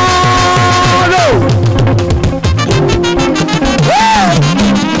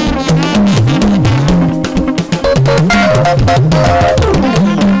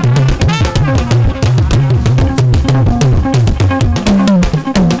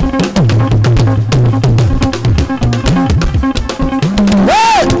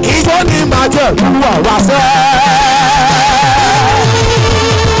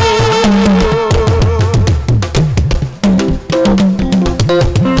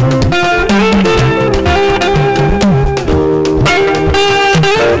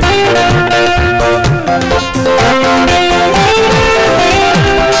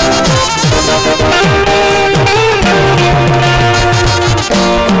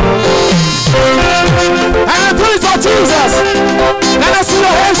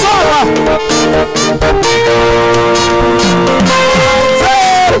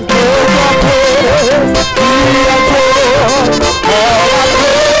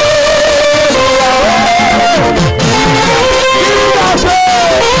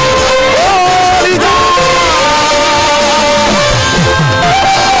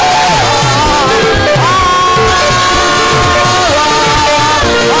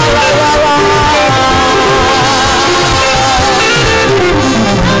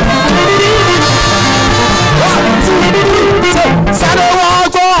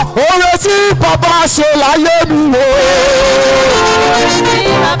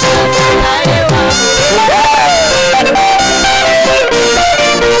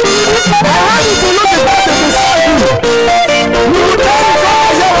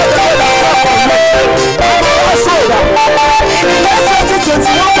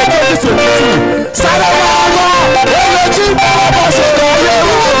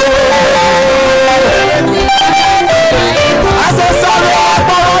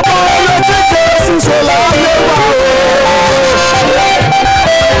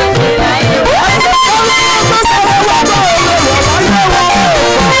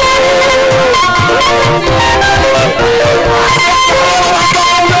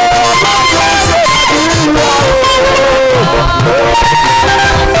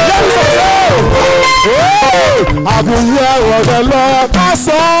I've been here with the Lord, that's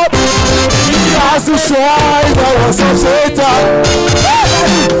all. He has destroyed the works of Satan.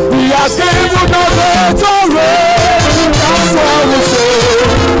 He has given the victory. That's what we say.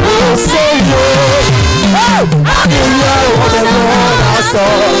 We'll say it. I've been here with the Lord, that's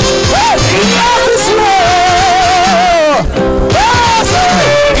all. He has destroyed.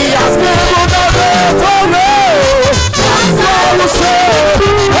 He has given the victory. That's what we say.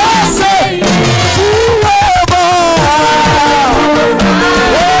 We'll say it.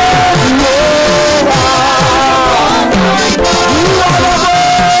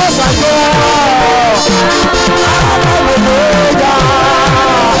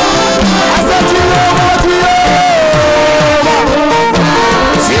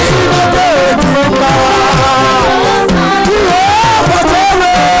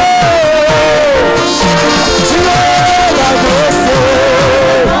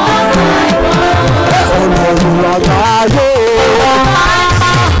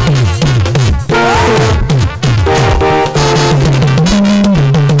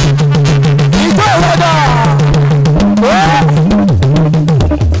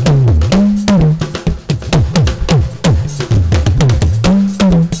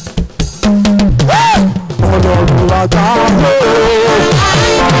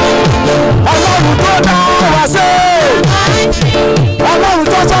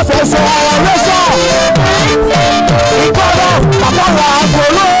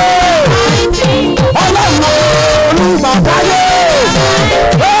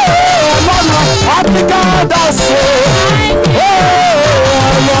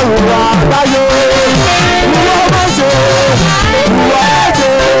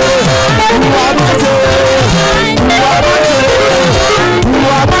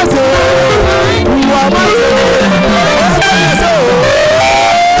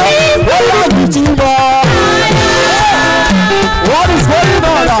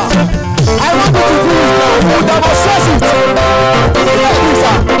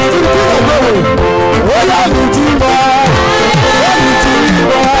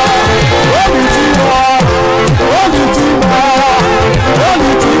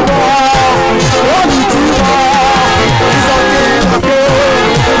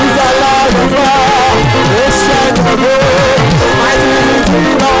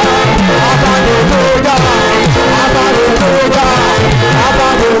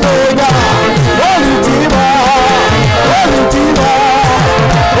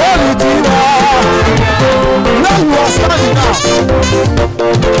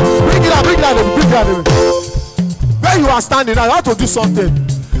 are standing now, you have to do something.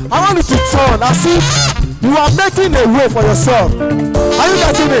 I want you to turn and see you are making a way for yourself. Are you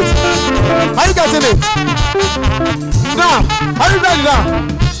getting it? Are you getting it? Now, are you ready now?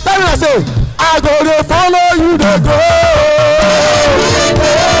 Tell me and say, I go to follow you to go.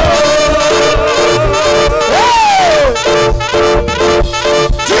 Hey!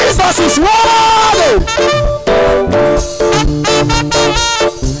 Jesus is worthy.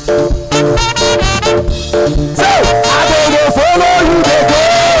 Say, I go to follow you to go.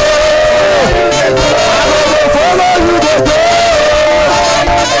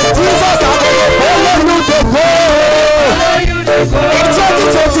 In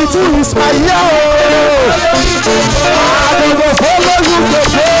 2022 is my year. I will follow you to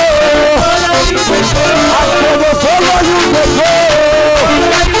go. I will follow you to go.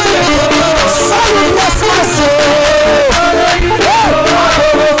 Sorry, bless my soul. I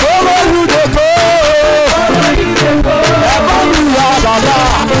will follow you to go.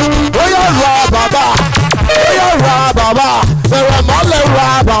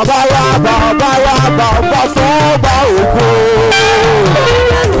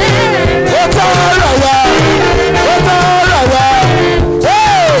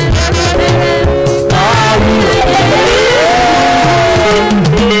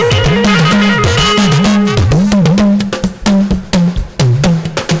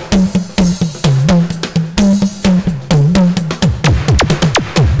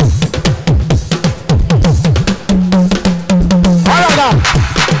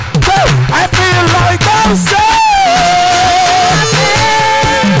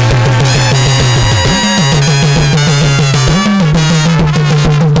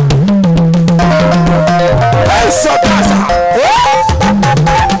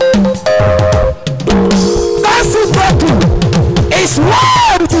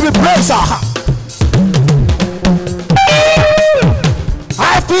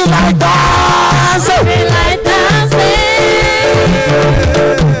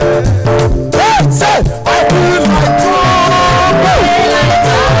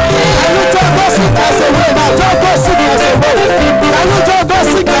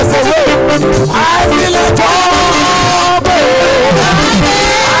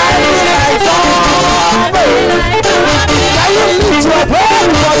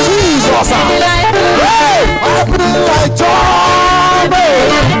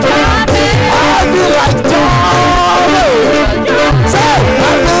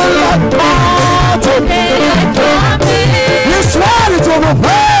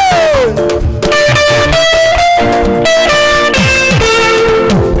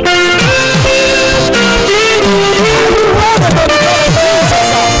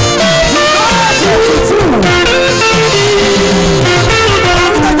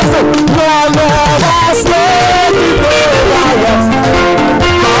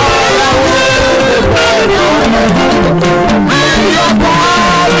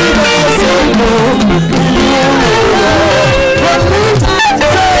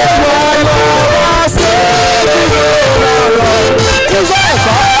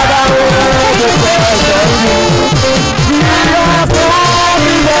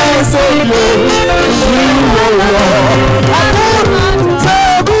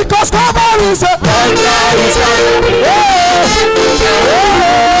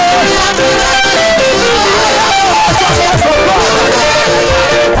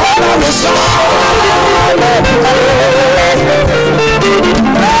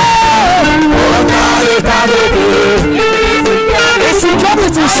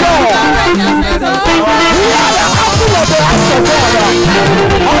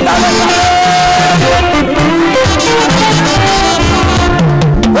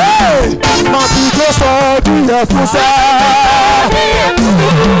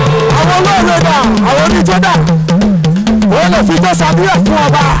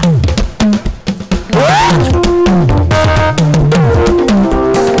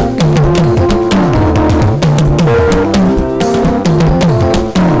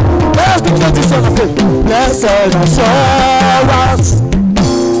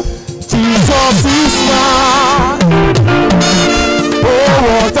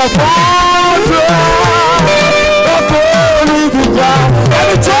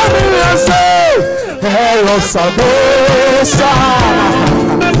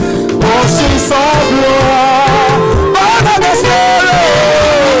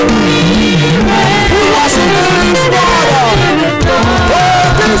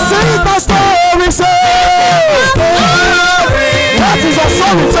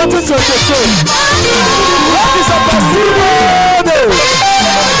 What is a testimony?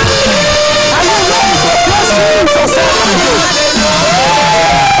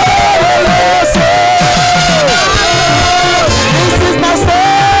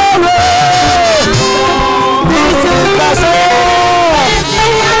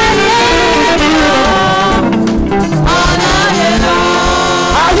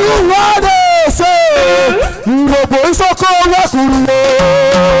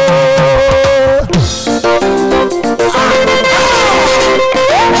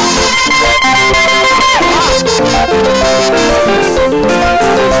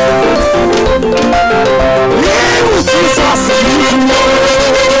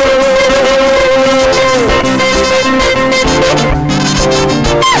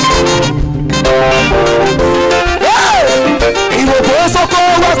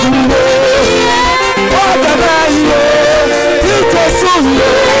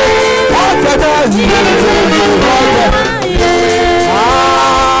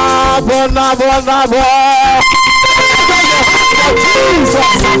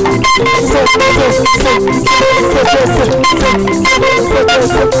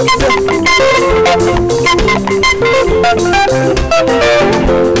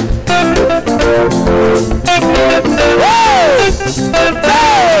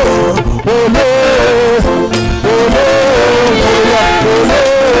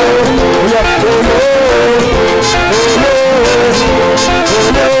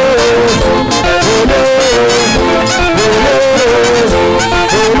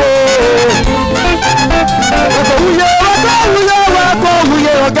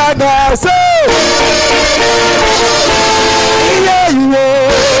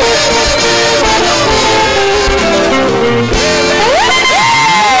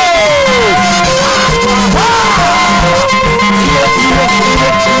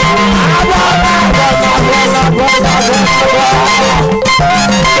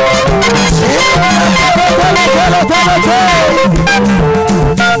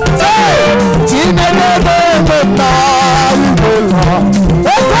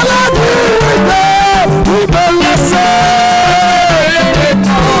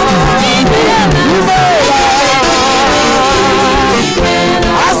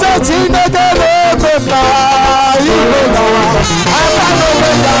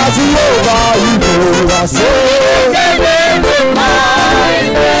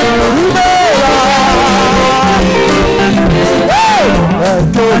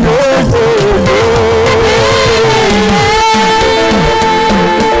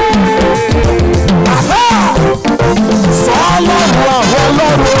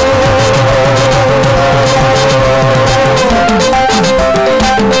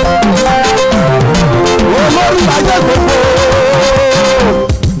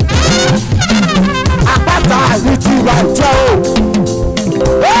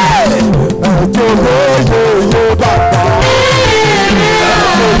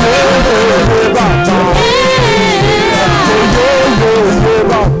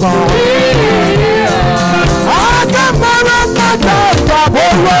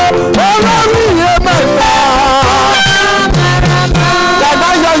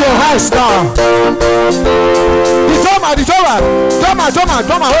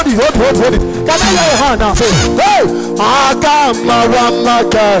 Hold it. Can I hear your hand now? Say, hey!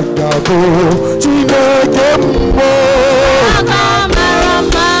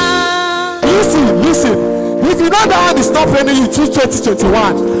 Listen. If you know that hand is not paying you to 2021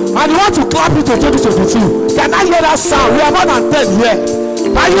 and you want to clap it to 2022, can I hear that sound? We are more than 10 here.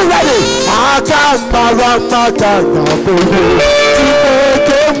 Are you ready?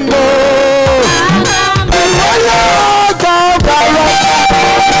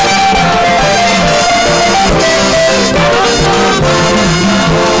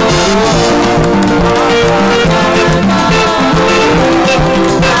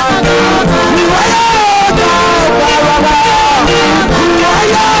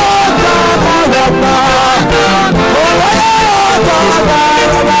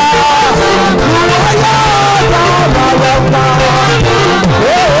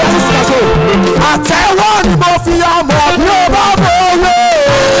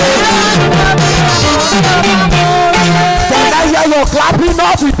 Clapping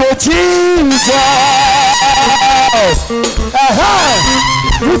up with the Jesus.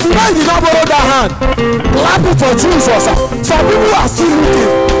 If you know you did not borrow that hand, clap it for Jesus. Some people are still looking.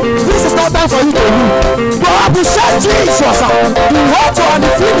 This is not time for you to look. But appreciate Jesus. The author and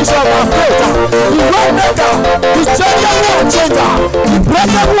the finisher of our faith. The way maker, the changeable and changer, the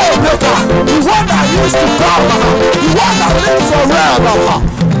breakable and breaker, the one that used to come, the one that lives forever.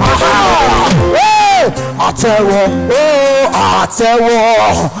 Hey, I tell you, hey.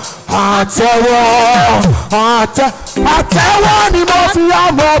 àtẹ́wọ́ ni mo fi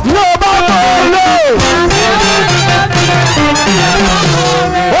àmọ̀ bí ó bá tó lé.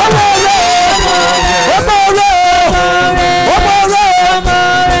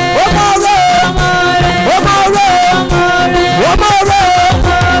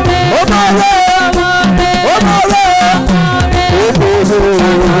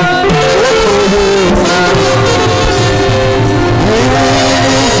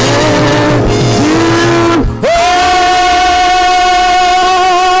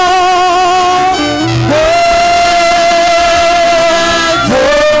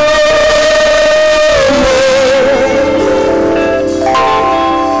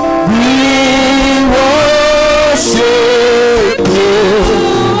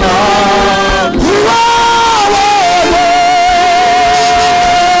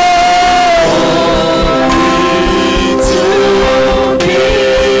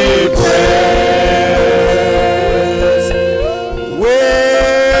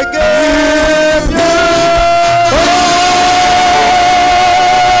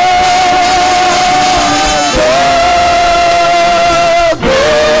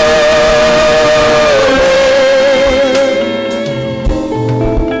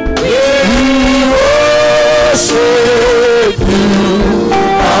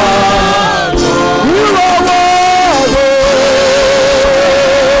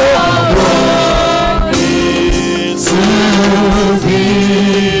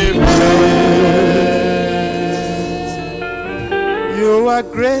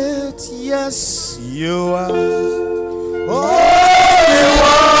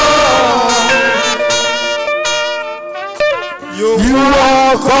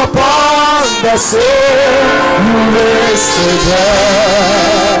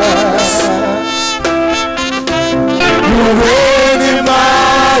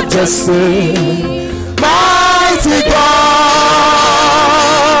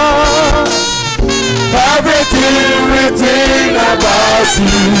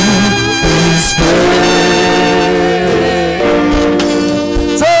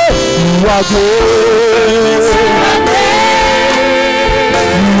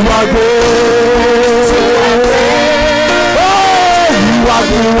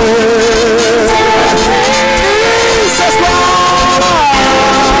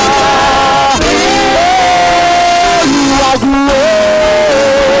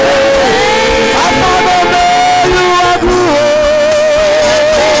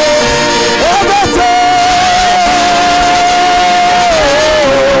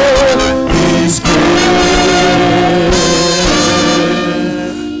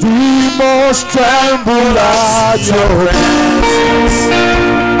 Tremble at your presence,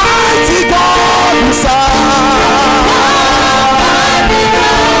 mighty God, you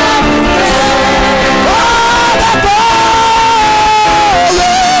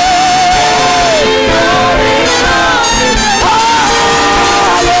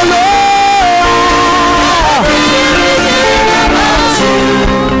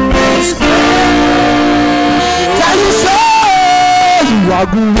can you say you are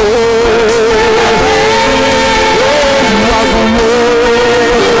good?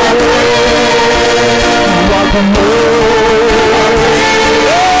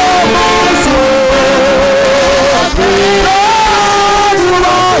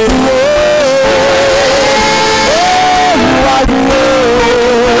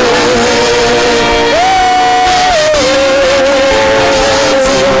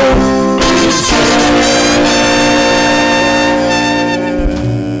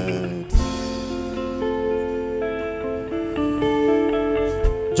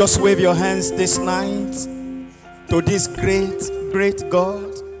 Just wave your hands this night to this great, great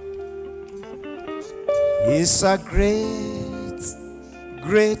God. He's a great,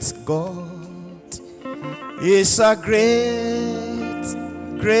 great God. He's a great,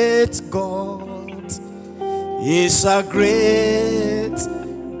 great God. He's a great,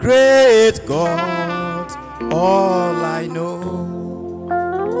 great God. All I know.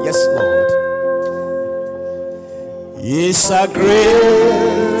 Yes, Lord. He's a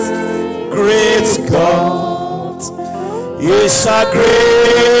great, great God. He's a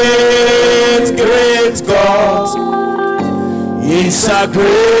great, great God. He's a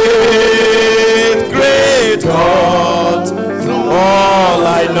great, great God. All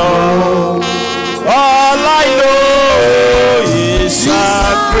I know is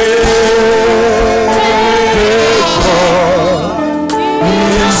a great, great God.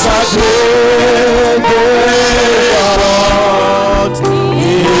 He's a great, great God.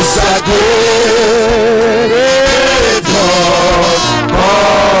 He's a great, great God.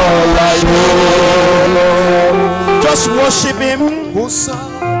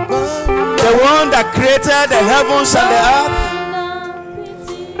 that created the heavens and the earth,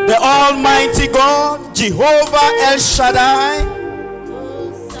 the Almighty God, Jehovah El Shaddai,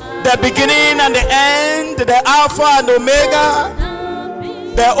 the beginning and the end, the Alpha and Omega,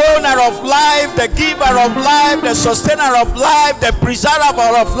 the owner of life, the giver of life, the sustainer of life, the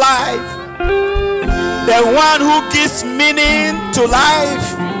preserver of life, the one who gives meaning to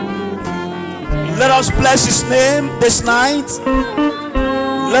life. Let us bless his name this night.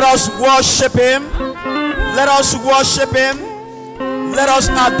 Let us worship him. Let us worship him. Let us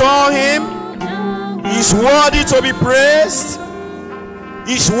adore him. He is worthy to be praised.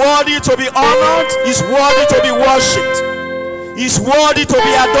 He is worthy to be honored. He is worthy to be worshipped. He is worthy to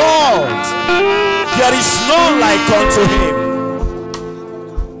be adored. There is none like unto him.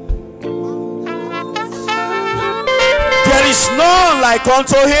 There is none like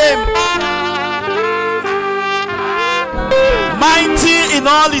unto him. Mighty in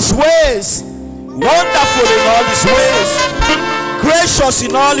all his ways, wonderful in all his ways, gracious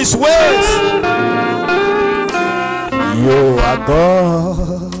in all his ways. You are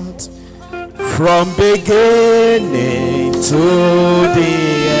God from beginning to the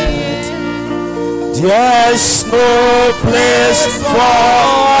end. There's no place for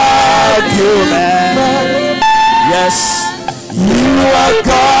argument. Yes, you are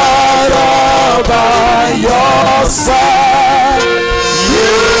God all by yourself.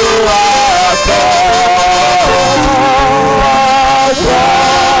 You are God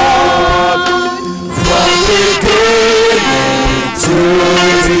from beginning to the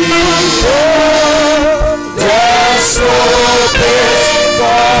end. There's no place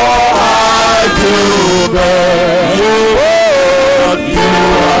for argument. You are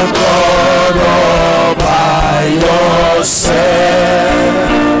God all by yourself.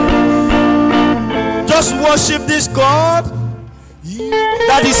 Just worship this God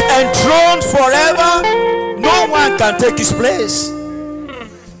that is enthroned forever. No one can take his place.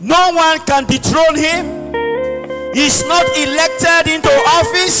 No one can dethrone him. He's not elected into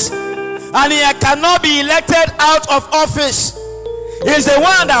office, and he cannot be elected out of office. He's the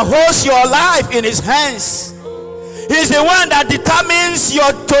one that holds your life in his hands. He's the one that determines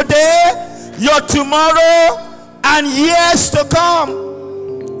your today, your tomorrow, and years to come.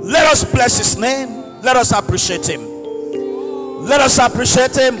 Let us bless his name. Let us appreciate him. Let us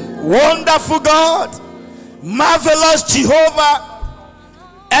appreciate him. Wonderful God, marvelous Jehovah,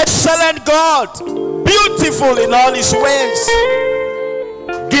 excellent God, beautiful in all his ways.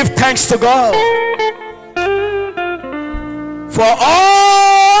 Give thanks to God for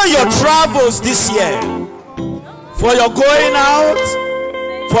all your travels this year, for your going out,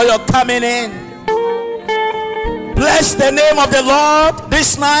 for your coming in. Bless the name of the Lord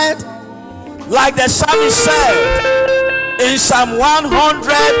this night, like the psalmist said in Psalm 103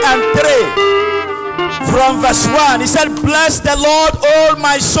 from verse 1. He said, bless the Lord, all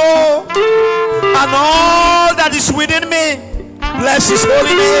my soul, and all that is within me. Bless his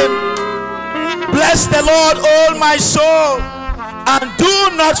holy name. Bless the Lord, all my soul, and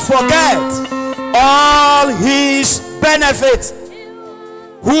do not forget all his benefits,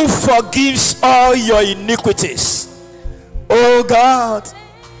 who forgives all your iniquities. Oh God,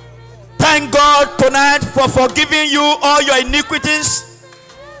 thank God tonight for forgiving you all your iniquities,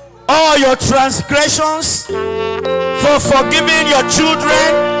 all your transgressions, for forgiving your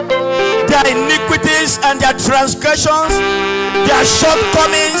children their iniquities and their transgressions, their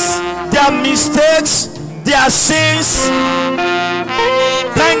shortcomings, their mistakes, their sins.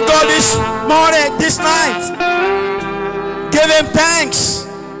 Thank God this morning, this night. Give him thanks.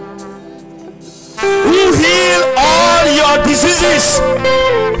 Who heal all your diseases.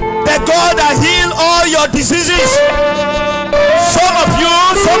 The God that heal all your diseases. Some of you,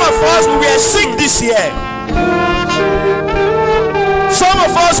 some of us, we were sick this year. Some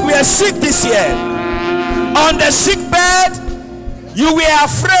of us, we are sick this year. On the sick bed, you were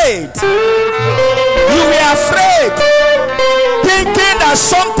afraid. You were afraid, thinking that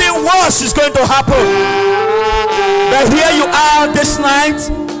something worse is going to happen. But here you are this night,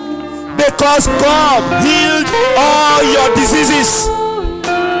 because God healed all your diseases.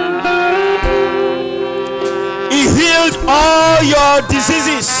 He healed all your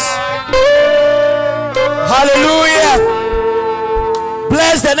diseases. Hallelujah.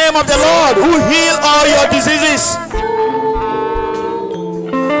 Bless the name of the Lord, who healed all your diseases.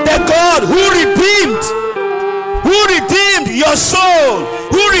 The God who redeemed your soul,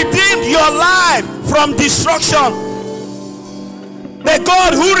 who redeemed your life from destruction. The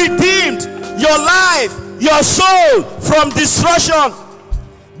God who redeemed your life, your soul from destruction.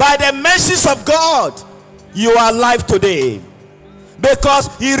 By the mercies of God, you are alive today. because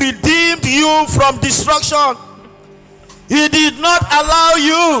he redeemed you from destruction. He did not allow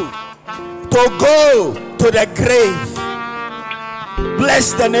you to go to the grave.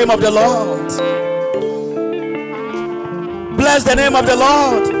 Bless the name of the Lord. Bless the name of the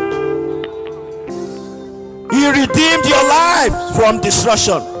Lord. He redeemed your life from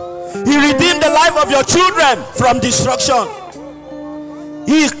destruction. He redeemed the life of your children from destruction.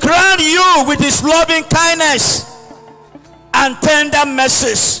 He crowned you with his loving kindness and tender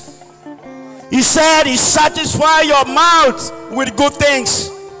mercies. He said he satisfied your mouth with good things.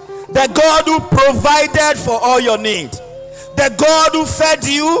 The God who provided for all your need. The God who fed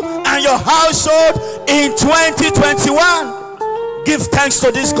you and your household in 2021. Give thanks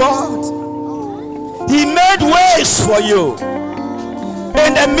to this God. He made ways for you.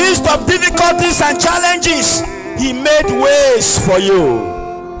 In the midst of difficulties and challenges, he made ways for you.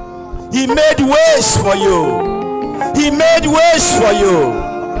 He made ways for you. He made ways for you.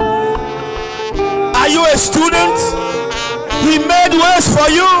 Are you a student? He made ways for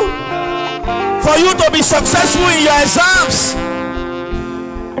you to be successful in your exams.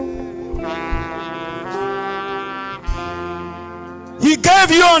 He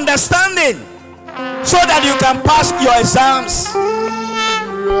gave you understanding so that you can pass your exams.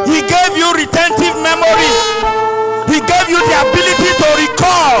 He gave you retentive memory. He gave you the ability to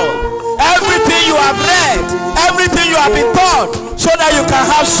recall everything you have read, everything you have been taught, so that you can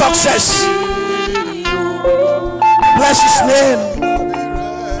have success. Bless his name.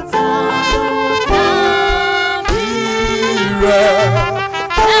 The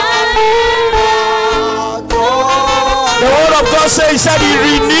word of God says, he said he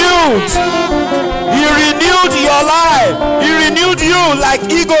renewed your life. He renewed you like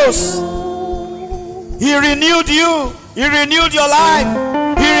eagles. He renewed you. He renewed your life.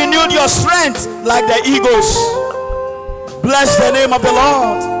 He renewed your strength like the eagles. Bless the name of the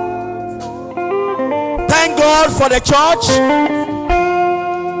Lord. Thank God for the church.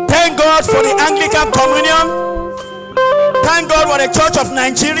 Thank God for the Anglican Communion. Thank God for the Church of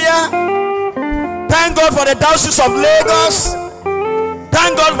Nigeria. Thank God for the Diocese of Lagos.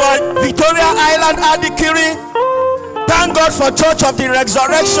 Thank God for Victoria Island Adikiri. Thank God for Church of the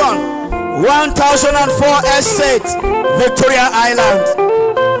Resurrection 1004 Estate, Victoria Island.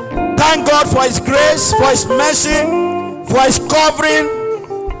 Thank God for his grace, for his mercy, for his covering.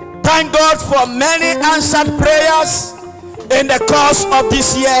 Thank God for many answered prayers in the course of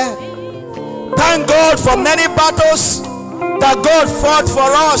this year. Thank God for many battles that God fought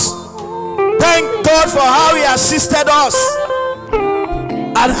for us. Thank God for how he assisted us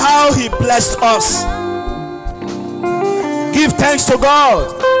and how he blessed us. Give thanks to God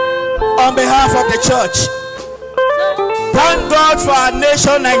on behalf of the church. Thank God for our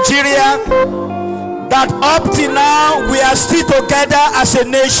nation, Nigeria, that up till now we are still together as a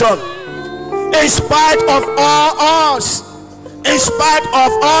nation. In spite of all odds, in spite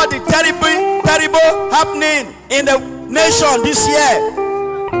of all the terrible happening in the nation this year.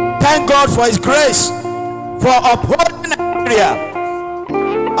 Thank God for his grace, for upholding Nigeria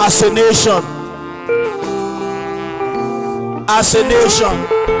as a nation. As a nation.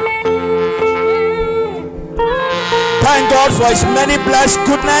 Thank God for his many blessed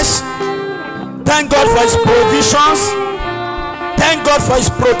goodness. Thank God for his provisions. Thank God for his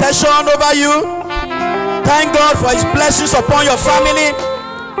protection over you. Thank God for his blessings upon your family.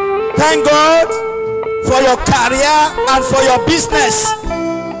 Thank God for your career and for your business,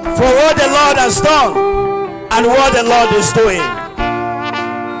 for what the Lord has done and what the Lord is doing.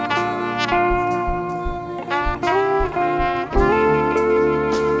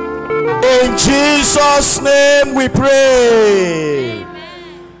 In Jesus' name we pray.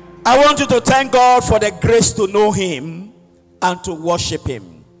 I want you to thank God for the grace to know him and to worship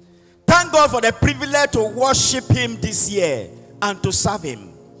him. Thank God for the privilege to worship him this year and to serve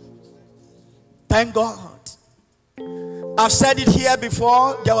him. Thank God. I've said it here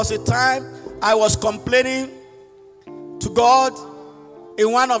before. There was a time I was complaining to God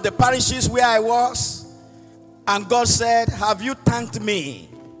in one of the parishes where I was, and God said, have you thanked me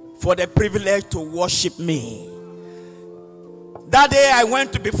for the privilege to worship me? That day I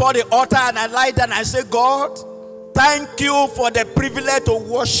went before the altar and I lied down and I said, God, thank you for the privilege to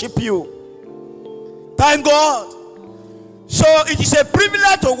worship you. Thank God. So it is a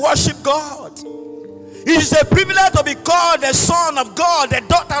privilege to worship God. It is a privilege to be called the son of God, the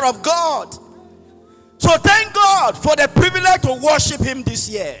daughter of God. So thank God for the privilege to worship him this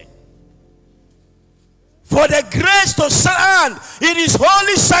year. For the grace to stand in his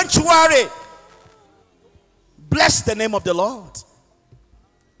holy sanctuary. Bless the name of the Lord.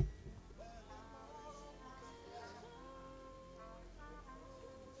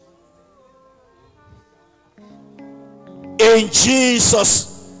 In Jesus'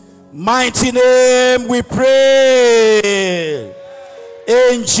 mighty name we pray.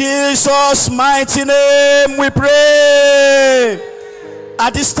 In Jesus' mighty name we pray.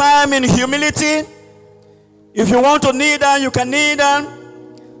 At this time, in humility, if you want to kneel down, you can kneel down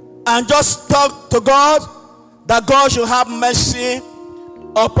and just talk to God that God should have mercy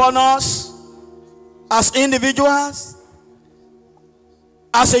upon us as individuals,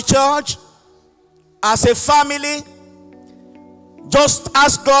 as a church, as a family. Just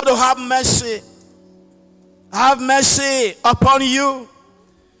ask God to have mercy. Have mercy upon you,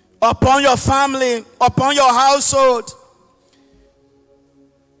 upon your family, upon your household.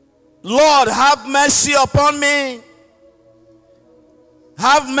 Lord, have mercy upon me.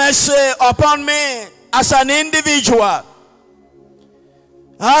 Have mercy upon me as an individual.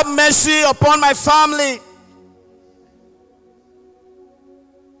 Have mercy upon my family.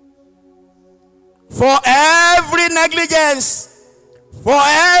 For every negligence, for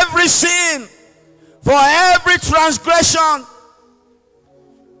every sin, for every transgression,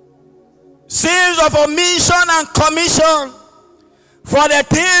 sins of omission and commission, for the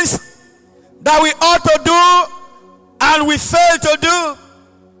things that we ought to do and we fail to do.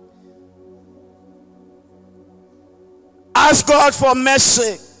 Ask God for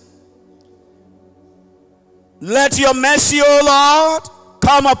mercy. Let your mercy, O Lord,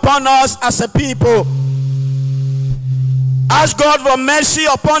 come upon us as a people. Ask God for mercy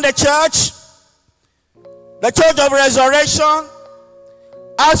upon the church of resurrection.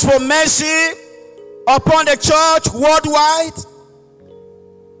 Ask for mercy upon the church worldwide,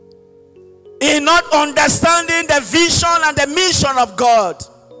 in not understanding the vision and the mission of God,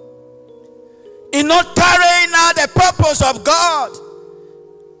 in not carrying out the purpose of God.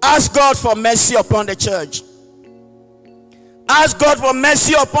 Ask God for mercy upon the church. Ask God for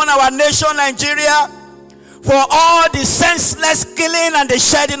mercy upon our nation, Nigeria, for all the senseless killing and the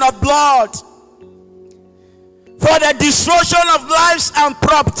shedding of blood, for the destruction of lives and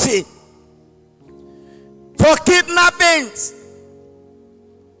property, for kidnappings,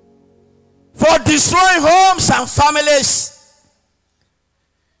 for destroying homes and families.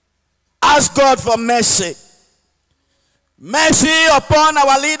 Ask God for mercy. Mercy upon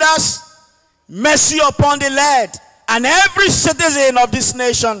our leaders, mercy upon the led, and every citizen of this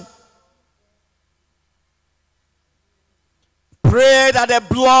nation. Pray that the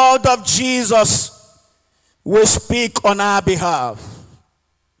blood of Jesus will speak on our behalf.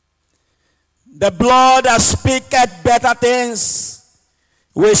 The blood that speaketh better things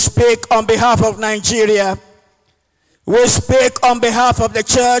will speak on behalf of Nigeria. Will speak on behalf of the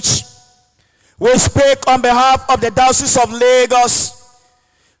church. Will speak on behalf of the Diocese of Lagos.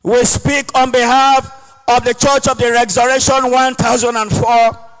 Will speak on behalf of the Church of the Resurrection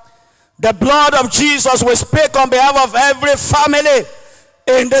 1004. The blood of Jesus will speak on behalf of every family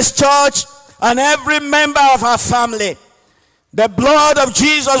in this church and every member of our family. The blood of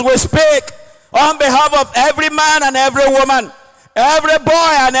Jesus will speak on behalf of every man and every woman, every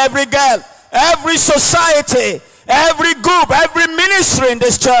boy and every girl, every society, every group, every ministry in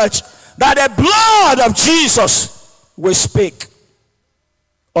this church, that the blood of Jesus will speak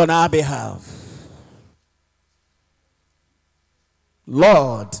on our behalf.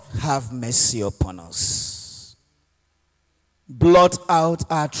 Lord, have mercy upon us. Blot out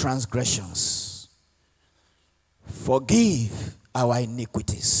our transgressions. Forgive our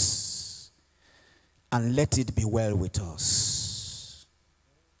iniquities. And let it be well with us.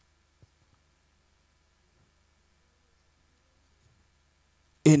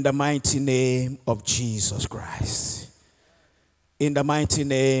 In the mighty name of Jesus Christ. In the mighty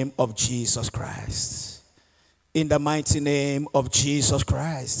name of Jesus Christ. In the mighty name of Jesus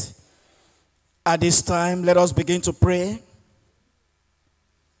Christ. At this time, let us begin to pray.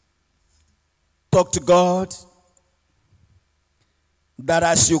 Talk to God that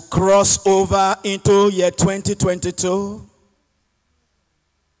as you cross over into year 2022,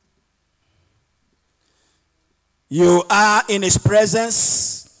 you are in His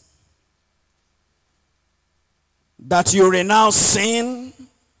presence, that you renounce sin.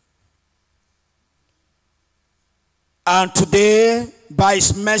 And today, by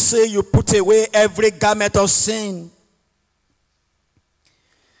His mercy, you put away every garment of sin.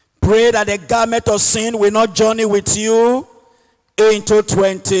 Pray that the garment of sin will not journey with you into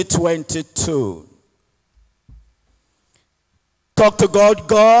 2022. Talk to God.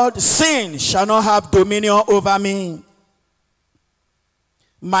 God, sin shall not have dominion over me.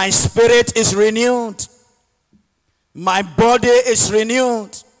 My spirit is renewed. My body is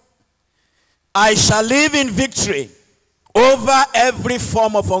renewed. I shall live in victory over every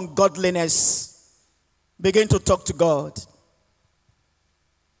form of ungodliness. Begin to talk to God.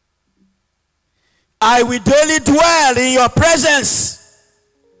 I will daily dwell in your presence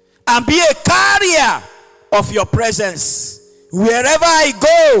and be a carrier of your presence wherever I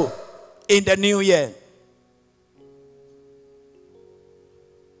go in the new year.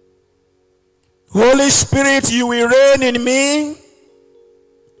 Holy Spirit, you will reign in me,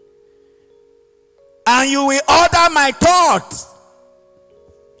 and you will order my thoughts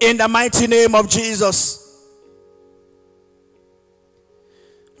in the mighty name of Jesus.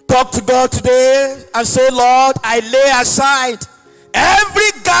 Talk to God today and say, Lord, I lay aside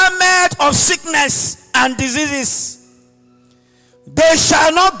every garment of sickness and diseases. They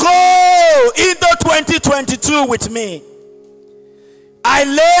shall not go into 2022 with me. I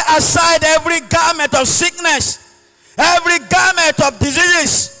lay aside every garment of sickness, every garment of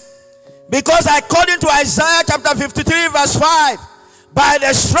diseases, because according to Isaiah chapter 53 verse 5, by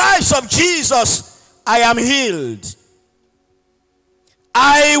the stripes of Jesus, I am healed.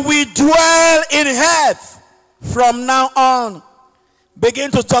 I will dwell in health from now on.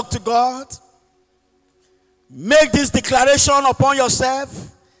 Begin to talk to God. Make this declaration upon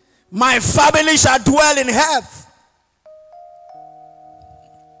yourself. My family shall dwell in health.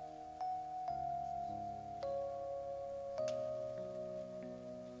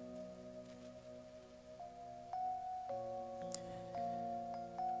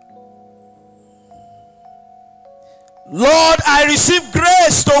 Lord, I receive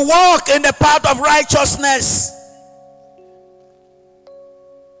grace to walk in the path of righteousness.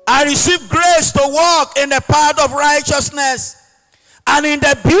 I receive grace to walk in the path of righteousness and in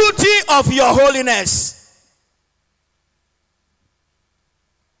the beauty of your holiness.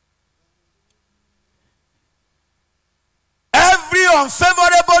 Every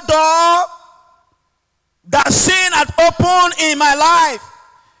unfavorable door that sin had opened in my life,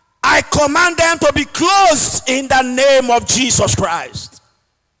 I command them to be closed in the name of Jesus Christ.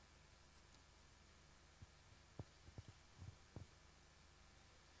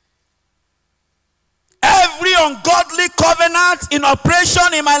 Every ungodly covenant in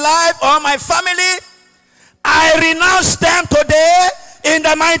operation in my life or my family, I renounce them today in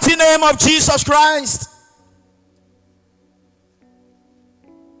the mighty name of Jesus Christ.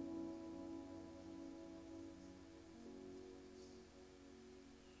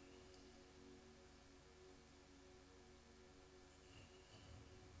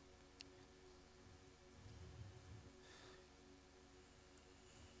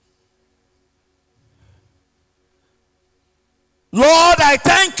 Lord, I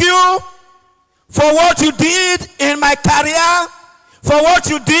thank you for what you did in my career, for what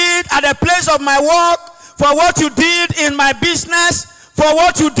you did at the place of my work, for what you did in my business, for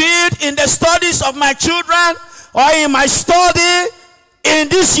what you did in the studies of my children or in my study in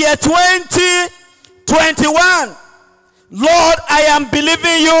this year 2021. Lord, I am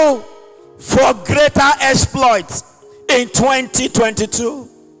believing you for greater exploits in 2022.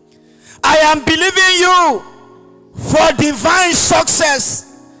 I am believing you for divine success.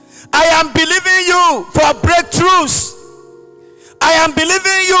 I am believing you for breakthroughs. I am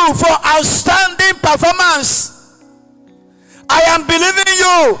believing you for outstanding performance. I am believing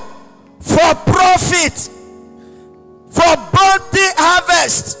you for profit, for bounty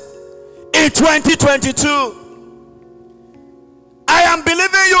harvest in 2022. I am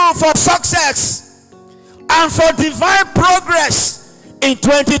believing you for success and for divine progress in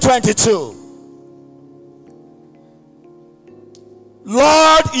 2022.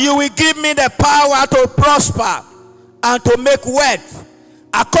 Lord, you will give me the power to prosper and to make wealth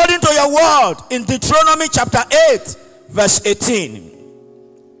according to your word in Deuteronomy chapter 8 verse 18.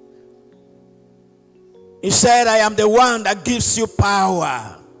 He said, I am the one that gives you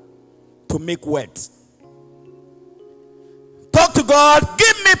power to make wealth. Talk to God,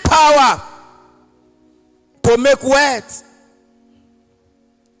 give me power to make wealth.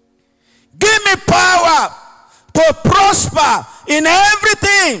 Give me power to prosper in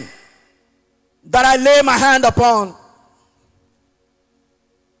everything that I lay my hand upon.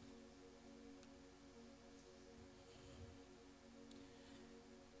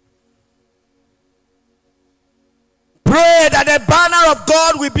 Pray that the banner of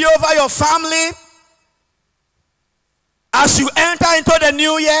God will be over your family as you enter into the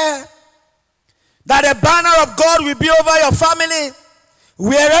new year. That the banner of God will be over your family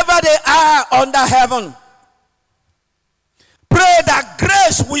wherever they are under heaven. Pray that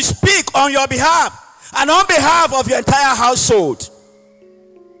grace will speak on your behalf and on behalf of your entire household.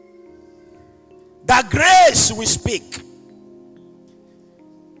 That grace will speak.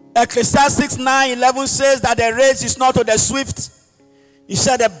 Ecclesiastes 9:11 says that the race is not to the swift. He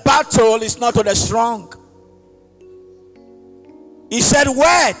said the battle is not to the strong. He said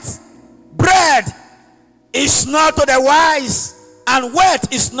wealth, bread, is not to the wise, and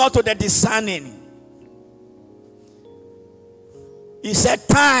wealth is not to the discerning. He said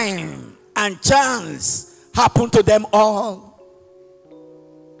time and chance happen to them all.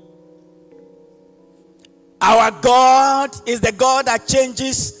 Our God is the God that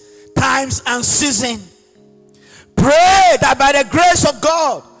changes times and seasons. Pray that by the grace of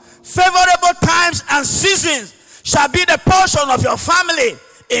God, favorable times and seasons shall be the portion of your family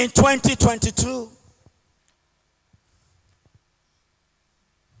in 2022.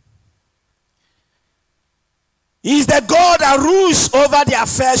 He is the God that rules over the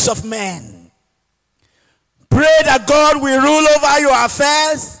affairs of men. Pray that God will rule over your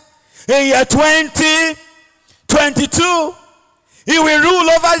affairs in year 2022. He will rule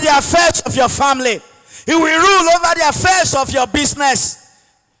over the affairs of your family. He will rule over the affairs of your business.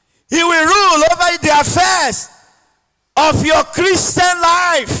 He will rule over the affairs of your Christian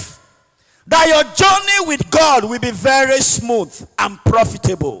life. That your journey with God will be very smooth and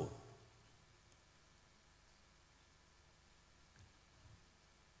profitable.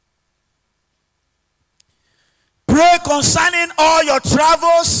 Pray concerning all your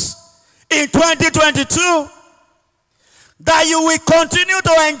travels in 2022 that you will continue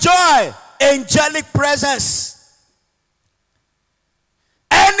to enjoy angelic presence.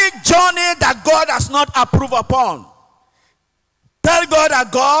 Any journey that God has not approved upon, tell God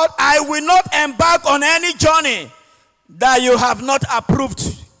that God, I will not embark on any journey that you have not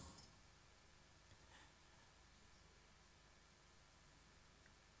approved.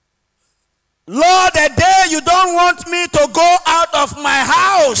 Lord, the day you don't want me to go out of my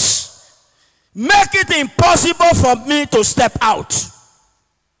house, make it impossible for me to step out.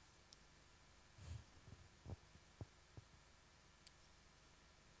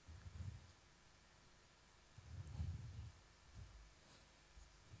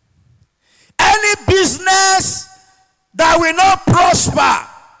 Any business that will not prosper,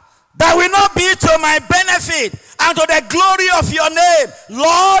 that will not be to my benefit and to the glory of your name,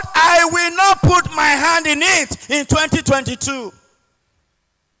 Lord, I will not put my hand in it in 2022.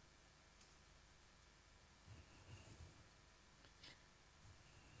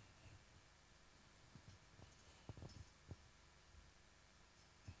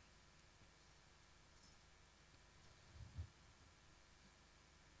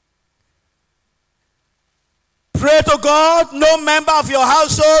 Pray to God, no member of your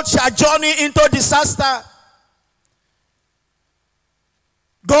household shall journey into disaster.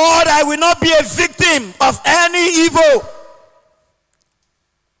 God, I will not be a victim of any evil.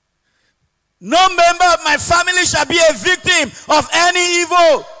 No member of my family shall be a victim of any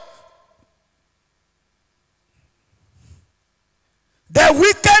evil. The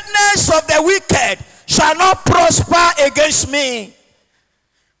wickedness of the wicked shall not prosper against me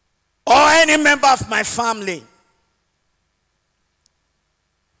or any member of my family.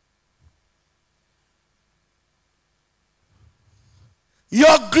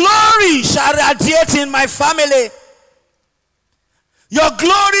 Your glory shall radiate in my family. Your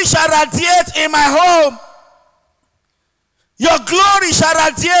glory shall radiate in my home. Your glory shall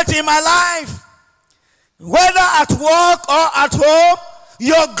radiate in my life. Whether at work or at home,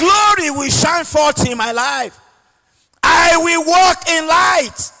 your glory will shine forth in my life. I will walk in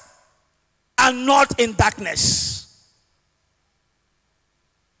light and not in darkness.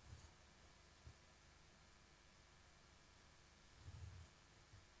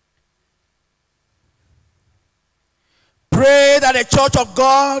 Pray that the church of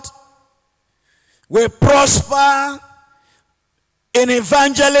God will prosper in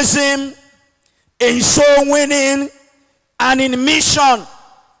evangelism, in soul winning, and in mission.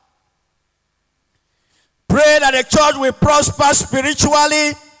 Pray that the church will prosper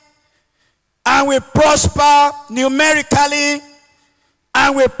spiritually, and will prosper numerically,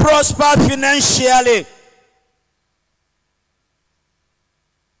 and will prosper financially.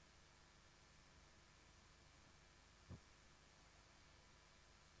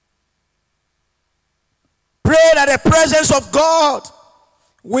 Pray that the presence of God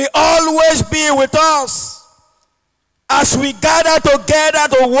will always be with us as we gather together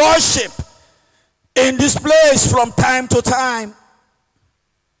to worship in this place from time to time.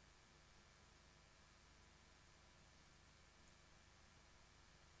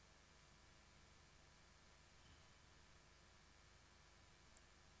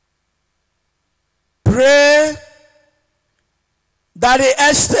 Pray that the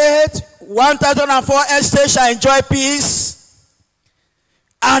estate, 1004 estate, shall enjoy peace,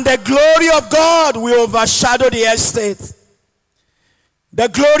 and the glory of God will overshadow the estate. The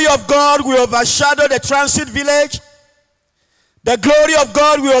glory of God will overshadow the transit village. The glory of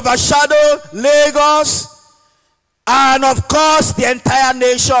God will overshadow Lagos, and of course the entire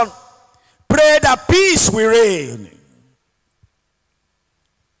nation. Pray that peace will reign.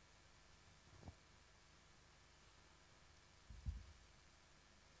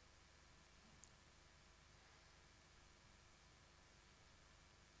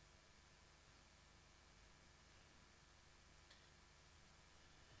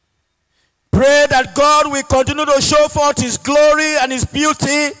 Pray that God will continue to show forth his glory and his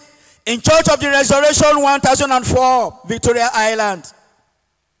beauty in Church of the Resurrection 1004, Victoria Island.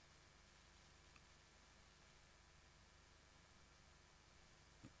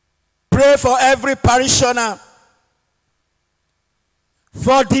 Pray for every parishioner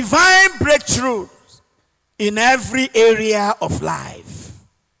for divine breakthrough in every area of life.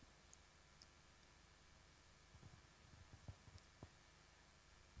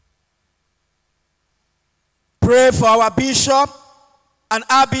 Pray for our bishop and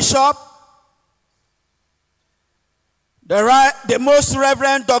our bishop, the Most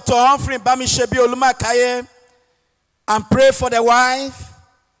Reverend Dr. Humphrey Bamishebi Olumakaye, and pray for the wife,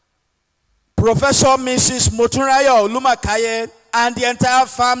 Professor Mrs. Motunrayo Olumakaye, and the entire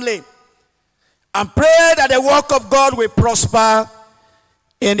family, and pray that the work of God will prosper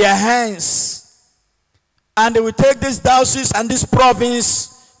in their hands, and they will take this diocese and this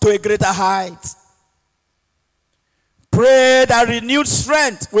province to a greater height. Pray that renewed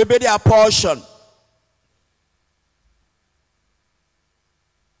strength will be their portion.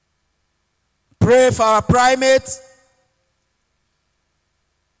 Pray for our primate,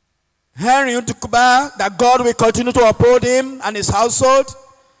 Henry Utukuba, that God will continue to uphold him and his household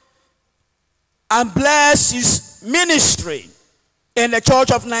and bless his ministry in the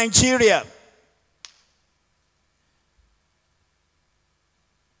Church of Nigeria.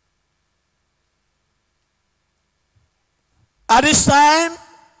 At this time,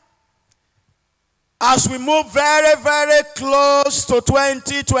 as we move very, very close to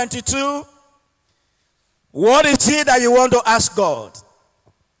 2022, what is it that you want to ask God?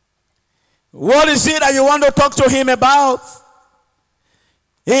 What is it that you want to talk to him about?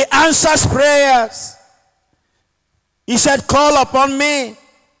 He answers prayers. He said, call upon me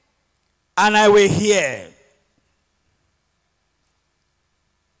and I will hear.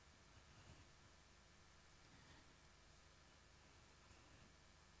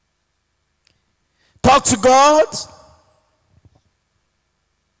 Talk to God.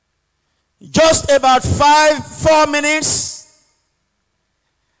 Just about 4 minutes,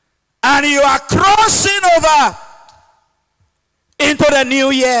 and you are crossing over into the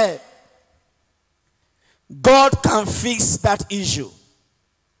new year. God can fix that issue.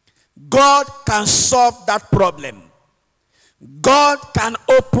 God can solve that problem. God can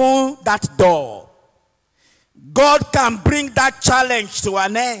open that door. God can bring that challenge to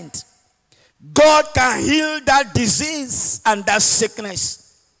an end. God can heal that disease and that sickness.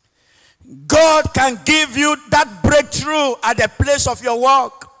 God can give you that breakthrough at the place of your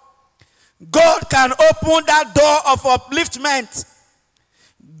work. God can open that door of upliftment.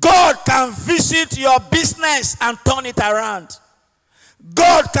 God can visit your business and turn it around.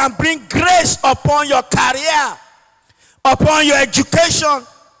 God can bring grace upon your career, upon your education.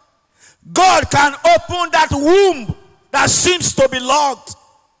 God can open that womb that seems to be locked.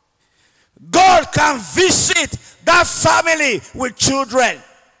 God can visit that family with children.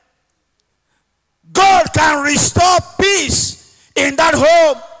 God can restore peace in that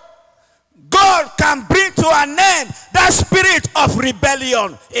home. God can bring to an end that spirit of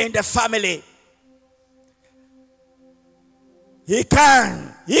rebellion in the family. He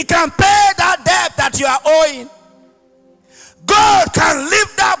can pay that debt that you are owing. God can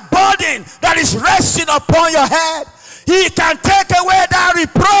lift that burden that is resting upon your head. He can take away that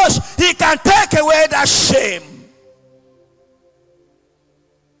reproach. He can take away that shame.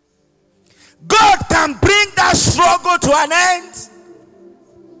 God can bring that struggle to an end.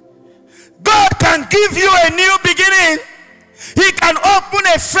 God can give you a new beginning. He can open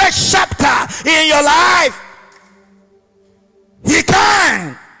a fresh chapter in your life. He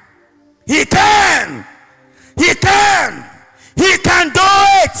can. He can. He can. He can do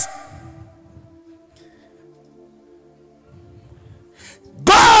it.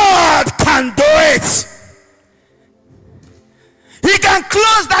 God can do it. He can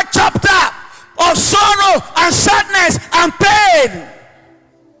close that chapter of sorrow and sadness and pain.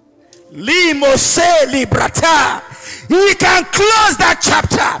 Limose librata. He can close that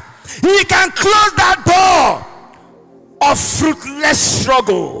chapter. He can close that door of fruitless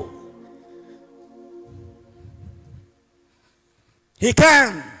struggle. He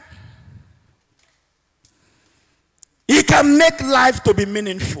can. He can make life to be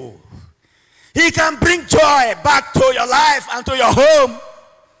meaningful. He can bring joy back to your life and to your home.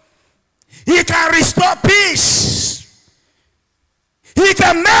 He can restore peace. He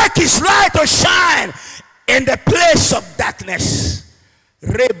can make his light to shine in the place of darkness.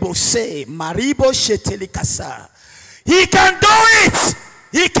 Rebose, maribo shetelikasa. He can do it.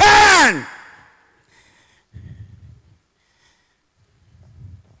 He can.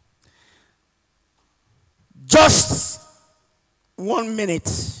 Just 1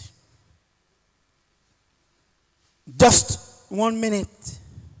 minute. Just 1 minute.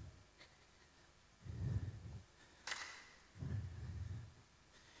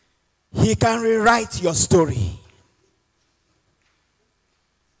 He can rewrite your story.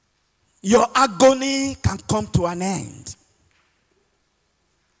 Your agony can come to an end.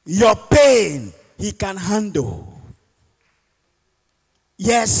 Your pain, he can handle.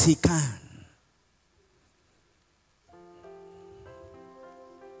 Yes, he can.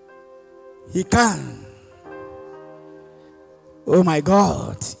 He can. Oh my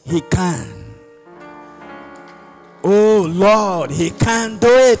God, he can. Oh Lord, he can do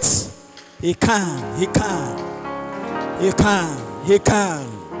it. He can, he can. He can, he can,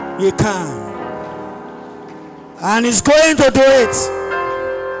 he can. And he's going to do it.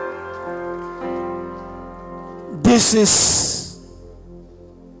 This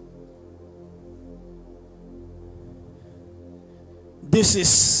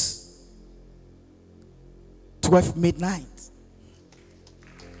is 12 midnight.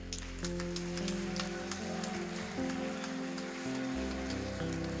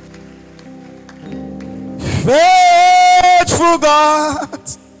 Faithful God,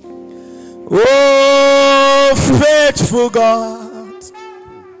 oh faithful God,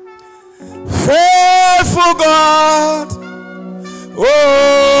 faithful God,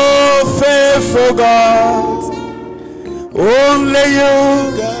 oh faithful God, only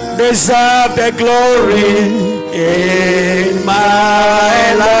you deserve the glory in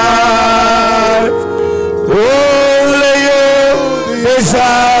my life. Only you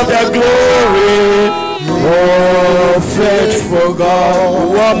deserve the glory. Oh, faithful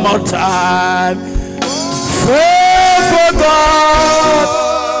God, one more time. Faithful God,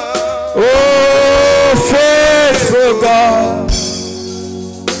 oh, faithful God,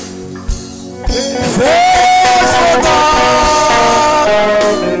 faithful God,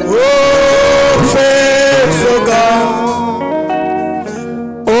 oh, faithful God.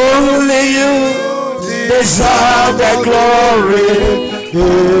 Only you deserve the glory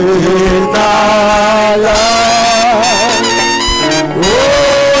in our life. Oh,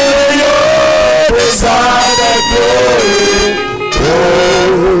 you deserve the glory,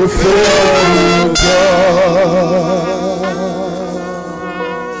 oh, faithful God.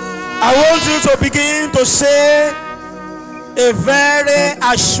 I want you to begin to say a very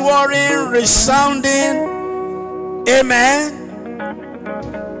assuring, resounding amen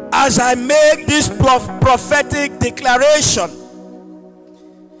as I make this prophetic declaration.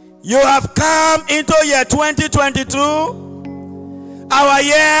 You have come into year 2022, our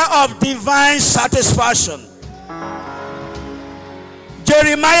year of divine satisfaction.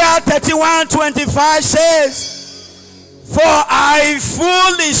 Jeremiah 31:25 says, "For I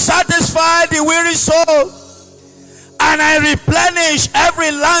fully satisfy the weary soul, and I replenish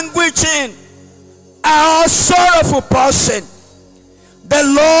every languishing and sorrowful person. The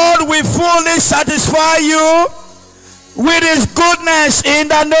Lord will fully satisfy you with his goodness in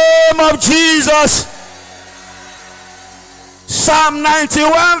the name of Jesus." Psalm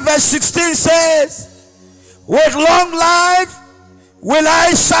 91 verse 16 says, "With long life will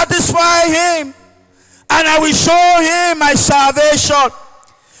I satisfy him, and I will show him my salvation."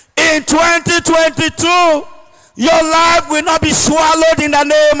 In 2022, your life will not be swallowed in the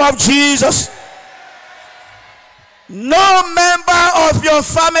name of Jesus. No member of your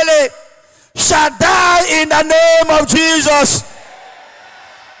family shall die in the name of Jesus.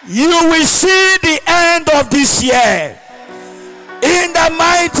 You will see the end of this year in the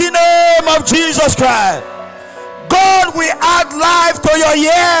mighty name of Jesus Christ. God will add life to your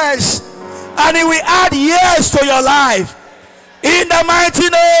years, and he will add years to your life in the mighty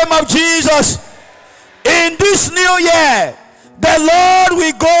name of Jesus. In this new year, the Lord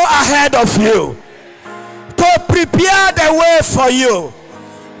will go ahead of you to prepare the way for you,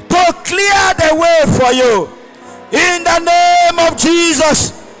 to clear the way for you. In the name of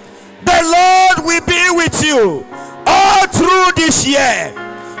Jesus, the Lord will be with you all through this year.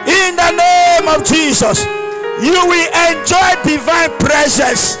 In the name of Jesus, you will enjoy divine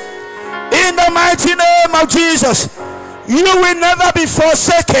presence. In the mighty name of Jesus, you will never be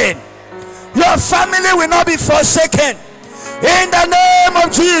forsaken. Your family will not be forsaken. In the name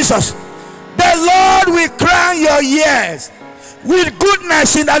of Jesus, the The Lord will crown your years with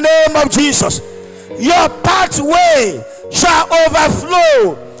goodness in the name of Jesus. Your pathway shall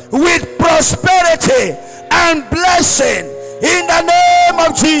overflow with prosperity and blessing in the name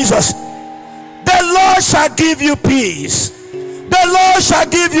of Jesus. The Lord shall give you peace. The Lord shall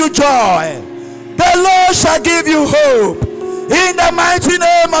give you joy. The Lord shall give you hope in the mighty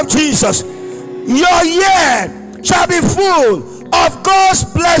name of Jesus. Your year shall be full of God's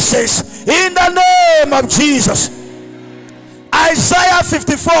blessings in the name of Jesus. Isaiah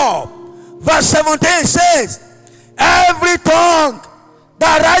 54 verse 17 says, every tongue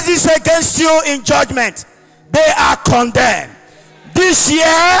that rises against you in judgment, they are condemned. This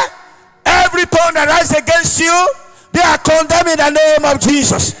year, every tongue that rises against you, they are condemned in the name of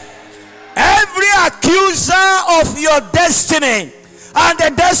Jesus. Every accuser of your destiny and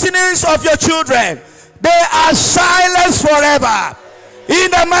the destinies of your children, they are silenced forever in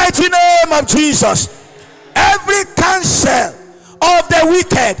the mighty name of Jesus. Every counsel of the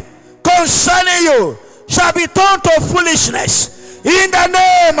wicked concerning you shall be turned to foolishness in the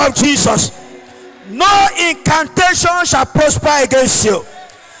name of Jesus. No incantation shall prosper against you.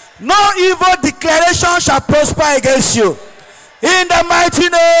 No evil declaration shall prosper against you. In the mighty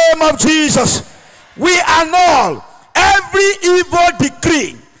name of Jesus, we annul every evil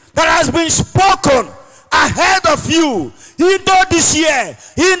decree that has been spoken ahead of you into this year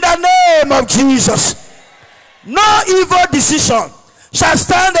in the name of Jesus. No evil decision shall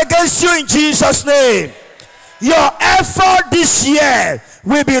stand against you in Jesus' name. Your effort this year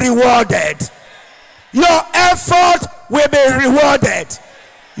will be rewarded. Your effort will be rewarded.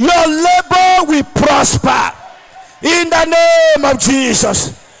 Your labor will prosper in the name of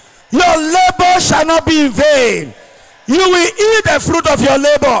Jesus. Your labor shall not be in vain. You will eat the fruit of your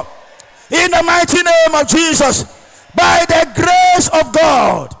labor in the mighty name of Jesus. By the grace of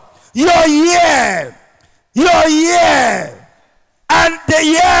God, your year and the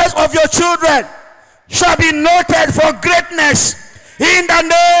years of your children shall be noted for greatness in the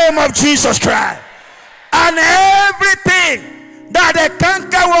name of Jesus Christ. And everything that the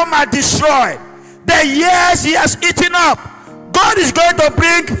cankerworm has destroyed, the years he has eaten up, God is going to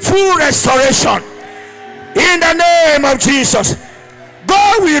bring full restoration in the name of Jesus.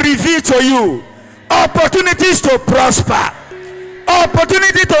 God will reveal to you opportunities to prosper,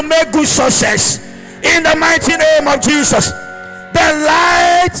 opportunity to make good success in the mighty name of Jesus. The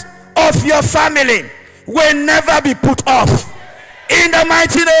light of your family will never be put off in the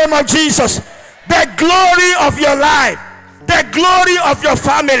mighty name of Jesus. The glory of your life, the glory of your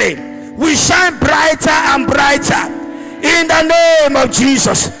family will shine brighter and brighter in the name of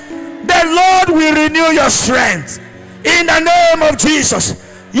Jesus. The Lord will renew your strength in the name of Jesus.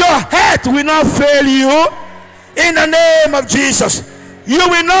 Your health will not fail you in the name of Jesus. You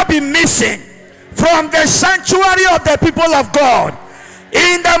will not be missing from the sanctuary of the people of God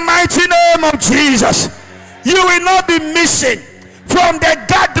in the mighty name of Jesus. You will not be missing from the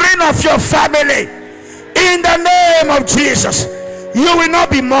gathering of your family in the name of Jesus. You will not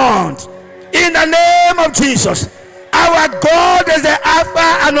be mourned in the name of Jesus. Our God is the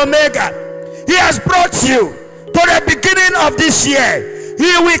Alpha and Omega. He has brought you to the beginning of this year.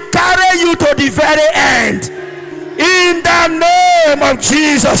 He will carry you to the very end in the name of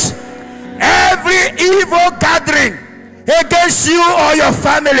Jesus. Every evil gathering against you or your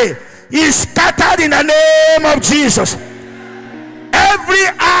family is scattered in the name of Jesus. Every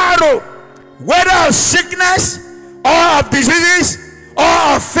arrow, whether of sickness or of diseases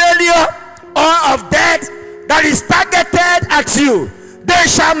or of failure or of death, that is targeted at you, they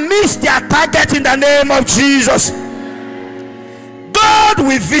shall miss their target in the name of Jesus. God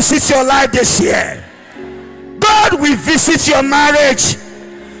will visit your life this year. God will visit your marriage.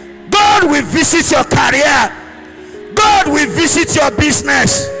 God will visit your career. God will visit your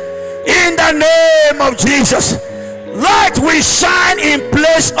business in the name of Jesus. Light will shine in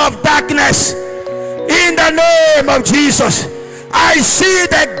place of darkness in the name of Jesus. I see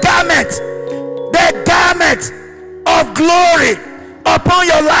the garment of glory upon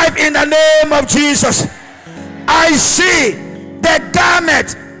your life in the name of Jesus. I see the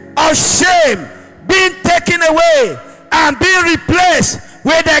garment of shame being taken away and being replaced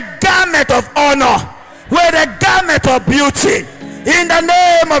with the garment of honor, with the garment of beauty in the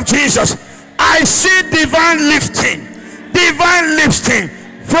name of Jesus. I see divine lifting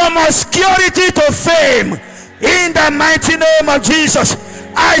from obscurity to fame in the mighty name of Jesus.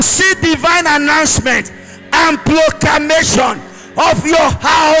 I see divine announcement and proclamation of your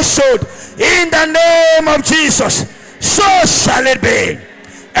household in the name of Jesus. So shall it be.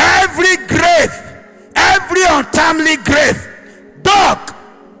 Every grave, every untimely grave dug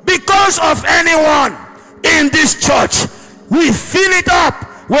because house of anyone in this church, we fill it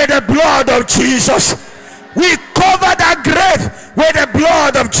up with the blood of Jesus. We cover that grave with the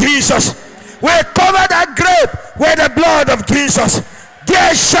blood of Jesus. We cover that grave with the blood of Jesus.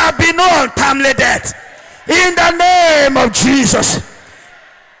 There shall be no untimely death. In the name of Jesus.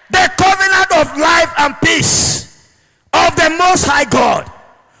 The covenant of life and peace of the Most High God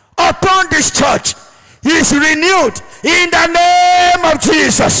upon this church is renewed in the name of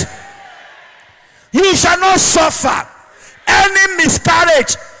Jesus. You shall not suffer any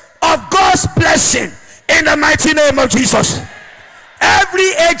miscarriage of God's blessing in the mighty name of Jesus.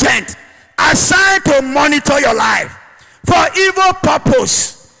 Every agent assigned to monitor your life for evil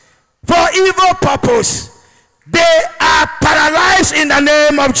purpose, they are paralyzed in the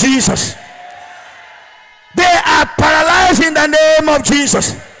name of Jesus. They are paralyzed in the name of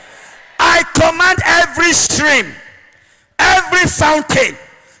Jesus. I command every stream, every fountain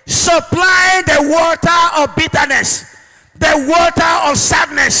supplying the water of bitterness, the water of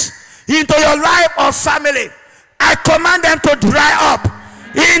sadness into your life or family, I command them to dry up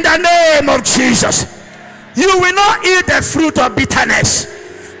in the name of Jesus. You will not eat the fruit of bitterness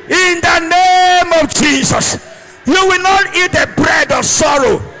in the name of Jesus. You will not eat the bread of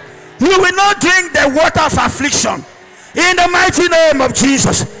sorrow. You will not drink the water of affliction in the mighty name of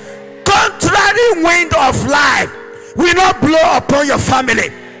Jesus. Contrary wind of life will not blow upon your family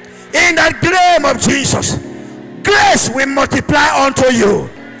in the name of Jesus. Grace will multiply unto you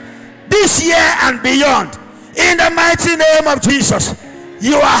this year and beyond in the mighty name of Jesus.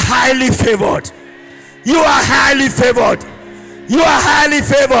 You are highly favored. You are highly favored. You are highly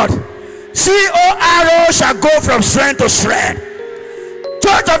favored. COR shall go from strength to strength.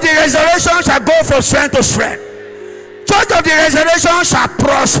 Church of the Resurrection shall go from strength to strength. Church of the Resurrection shall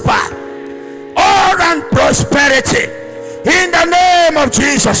prosper. All and prosperity in the name of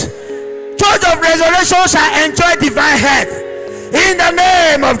Jesus. Church of Resurrection shall enjoy divine health in the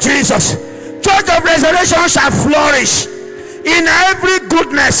name of Jesus. Church of Resurrection shall flourish in every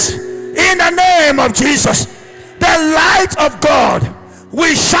goodness in the name of Jesus. The light of God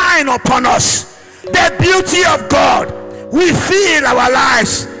will shine upon us. The beauty of God will fill our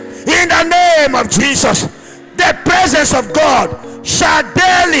lives in the name of Jesus. The presence of God shall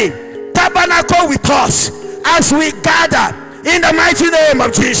daily tabernacle with us as we gather in the mighty name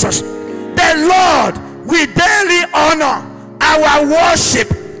of Jesus. The Lord will daily honor our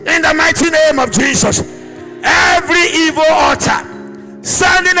worship in the mighty name of Jesus. Every evil altar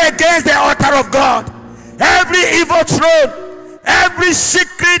standing against the altar of God, every evil throne, every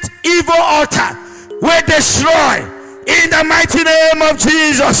secret evil altar will destroy in the mighty name of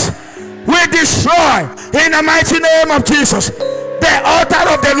Jesus. We destroy in the mighty name of Jesus. The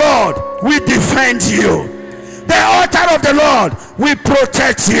altar of the Lord will defend you. The altar of the Lord will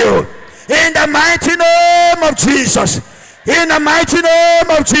protect you in the mighty name of Jesus. In the mighty name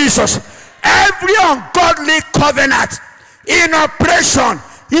of Jesus. Every ungodly covenant in operation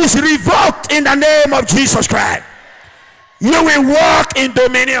is revoked in the name of Jesus Christ. You will walk in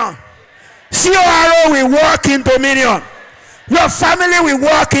dominion. COR will walk in dominion. Your family will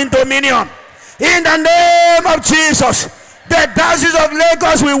walk in dominion. In the name of Jesus. The Diocese of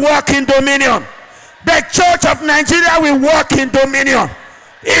Lagos will walk in dominion. The Church of Nigeria will walk in dominion.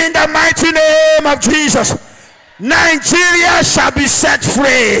 In the mighty name of Jesus. Nigeria shall be set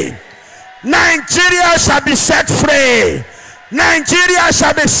free. Nigeria shall be set free. Nigeria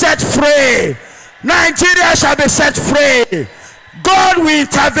shall be set free. Nigeria shall be set free. God will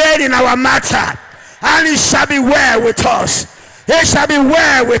intervene in our matter, and it shall be well with us. It shall be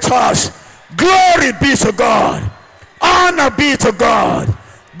well with us. Glory be to God. Honor be to God.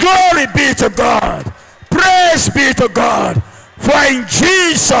 Glory be to God. Praise be to God. For in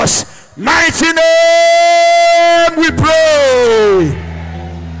Jesus' mighty name we pray.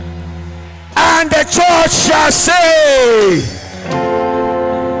 And the church shall say,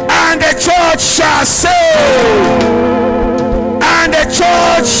 and the church shall say, and the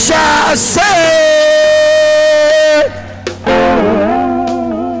church shall say,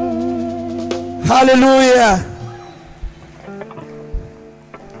 hallelujah.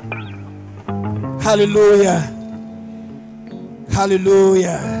 Hallelujah.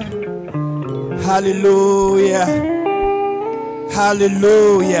 Hallelujah. Hallelujah.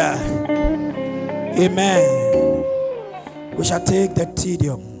 Hallelujah. Amen. We shall take the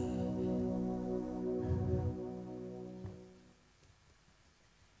tedium.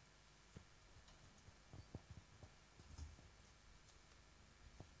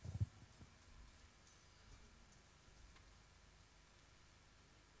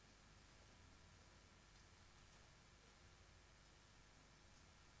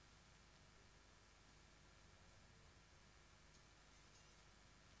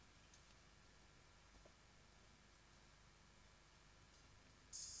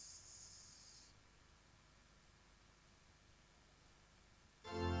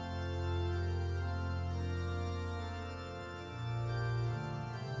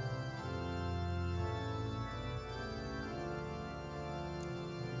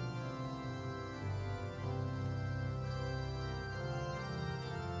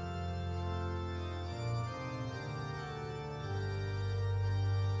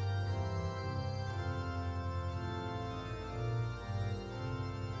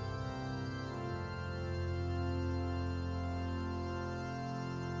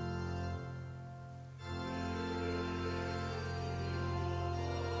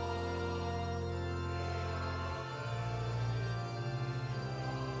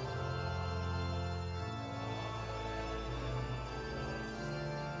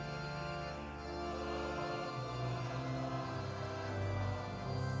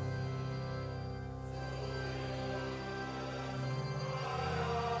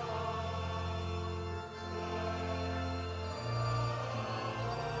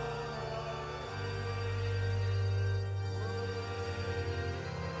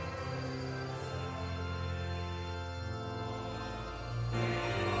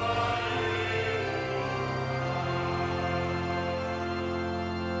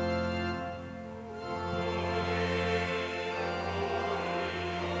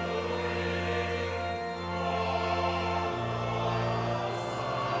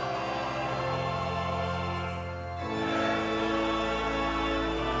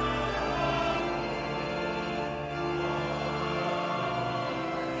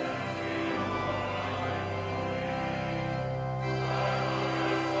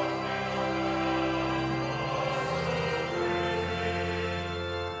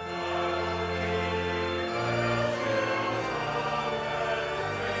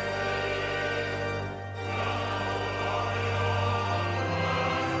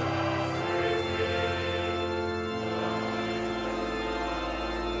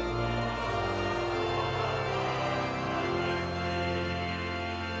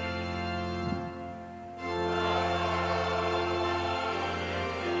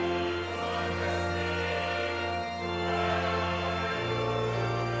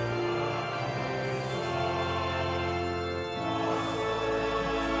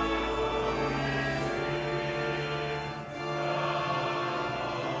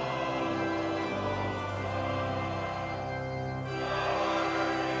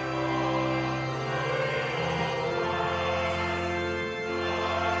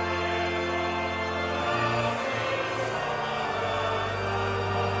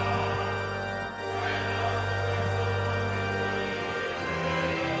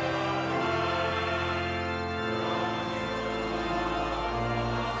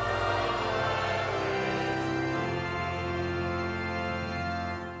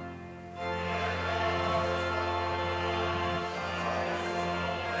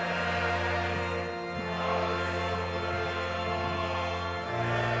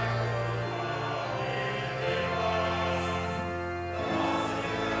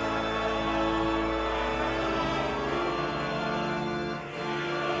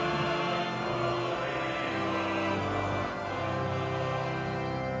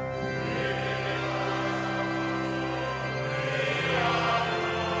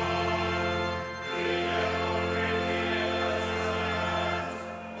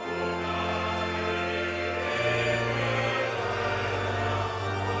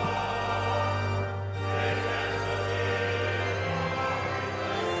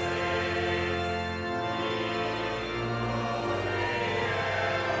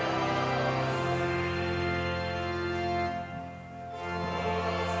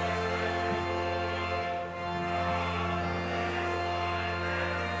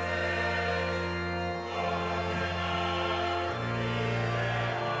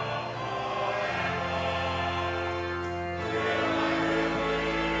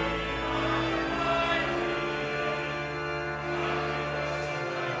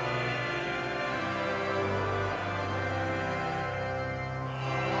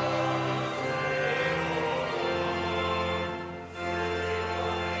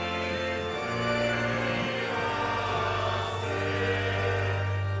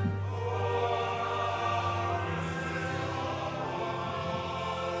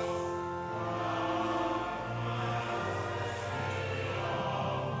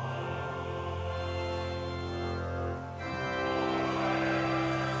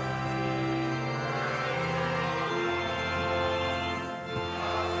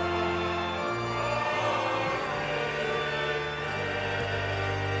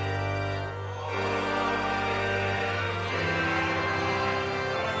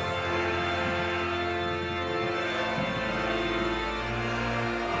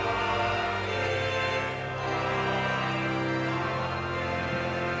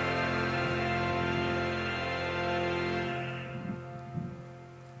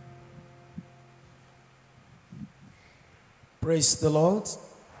 Praise the Lord.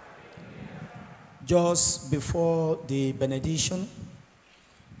 Just before the benediction,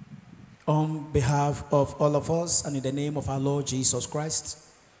 on behalf of all of us and in the name of our Lord Jesus Christ,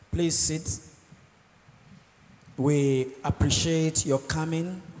 please sit. We appreciate your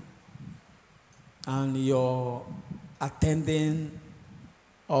coming and your attending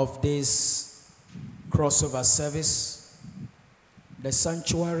of this crossover service. The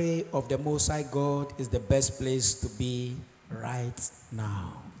sanctuary of the Most High God is the best place to be right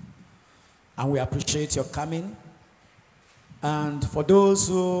now. And we appreciate your coming. And for those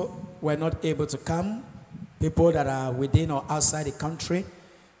who were not able to come, people that are within or outside the country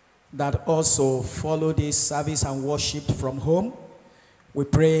that also follow this service and worship from home, we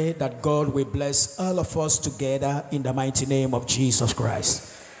pray that God will bless all of us together in the mighty name of Jesus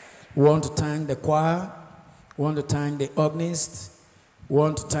Christ. We want to thank the choir. We want to thank the organist. We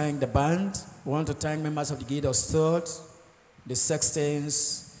want to thank the band. We want to thank members of the Guild of Stewards, the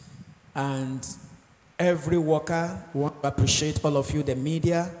sextons, and every worker. We want to appreciate all of you, the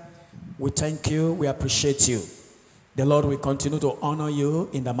media. We thank you. We appreciate you. The Lord will continue to honor you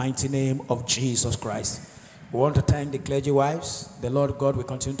in the mighty name of Jesus Christ. We want to thank the clergy wives. The Lord God will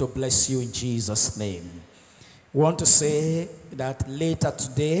continue to bless you in Jesus' name. We want to say that later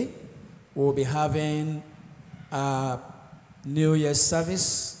today, we'll be having a New Year's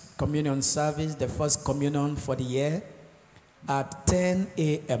service, communion service, the first communion for the year at 10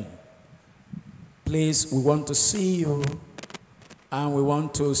 a.m. Please, we want to see you, and we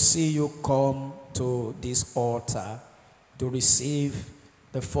want to see you come to this altar to receive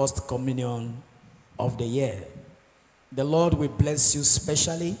the first communion of the year. The Lord will bless you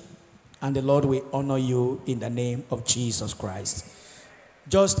specially, and the Lord will honor you in the name of Jesus Christ.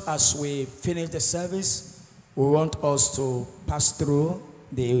 Just as we finish the service, we want us to pass through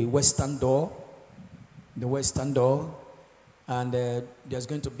the western door, and there's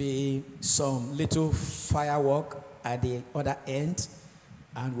going to be some little firework at the other end,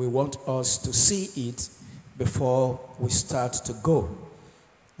 and we want us to see it before we start to go.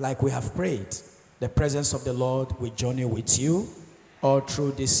 Like we have prayed, the presence of the Lord will journey with you all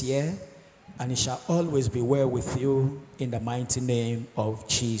through this year, and it shall always be well with you in the mighty name of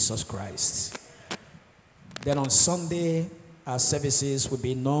Jesus Christ. Then on Sunday, our services will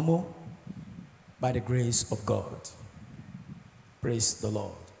be normal by the grace of God. Praise the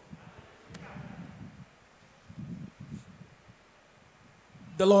Lord.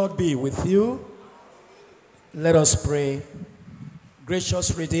 The Lord be with you. Let us pray.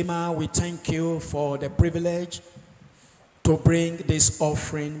 Gracious Redeemer, we thank you for the privilege to bring this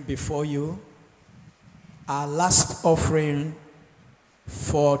offering before you, our last offering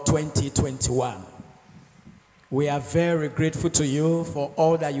for 2021. We are very grateful to you for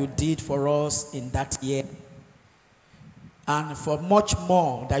all that you did for us in that year, and for much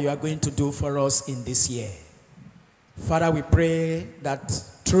more that you are going to do for us in this year. Father, we pray that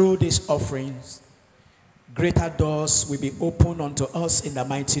through these offerings, greater doors will be opened unto us in the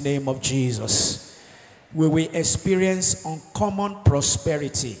mighty name of Jesus. We will experience uncommon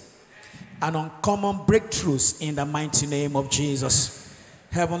prosperity and uncommon breakthroughs in the mighty name of Jesus.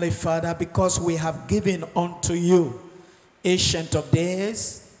 Heavenly Father, because we have given unto you, Ancient of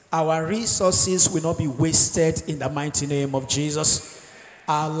Days, our resources will not be wasted in the mighty name of Jesus.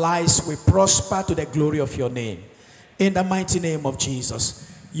 Our lives will prosper to the glory of your name. In the mighty name of Jesus,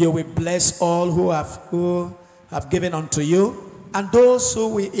 you will bless all who have given unto you, and those who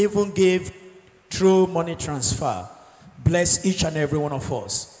will even give through money transfer. Bless each and every one of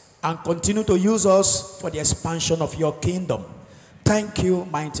us, and continue to use us for the expansion of your kingdom. Thank you,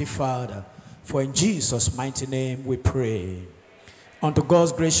 mighty Father, for in Jesus' mighty name we pray. Unto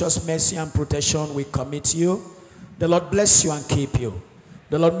God's gracious mercy and protection we commit you. The Lord bless you and keep you.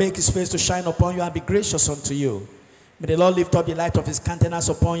 The Lord make his face to shine upon you and be gracious unto you. May the Lord lift up the light of his countenance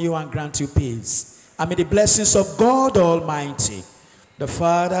upon you and grant you peace. And may the blessings of God Almighty, the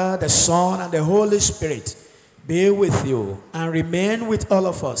Father, the Son, and the Holy Spirit be with you and remain with all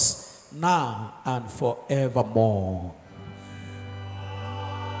of us now and forevermore.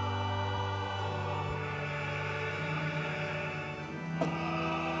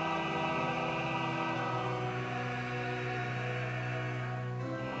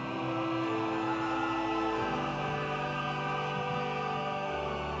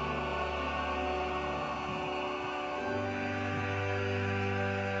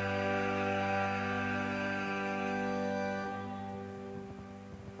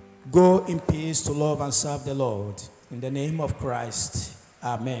 Go in peace to love and serve the Lord. In the name of Christ,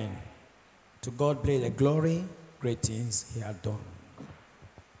 amen. To God be the glory, great things he has done.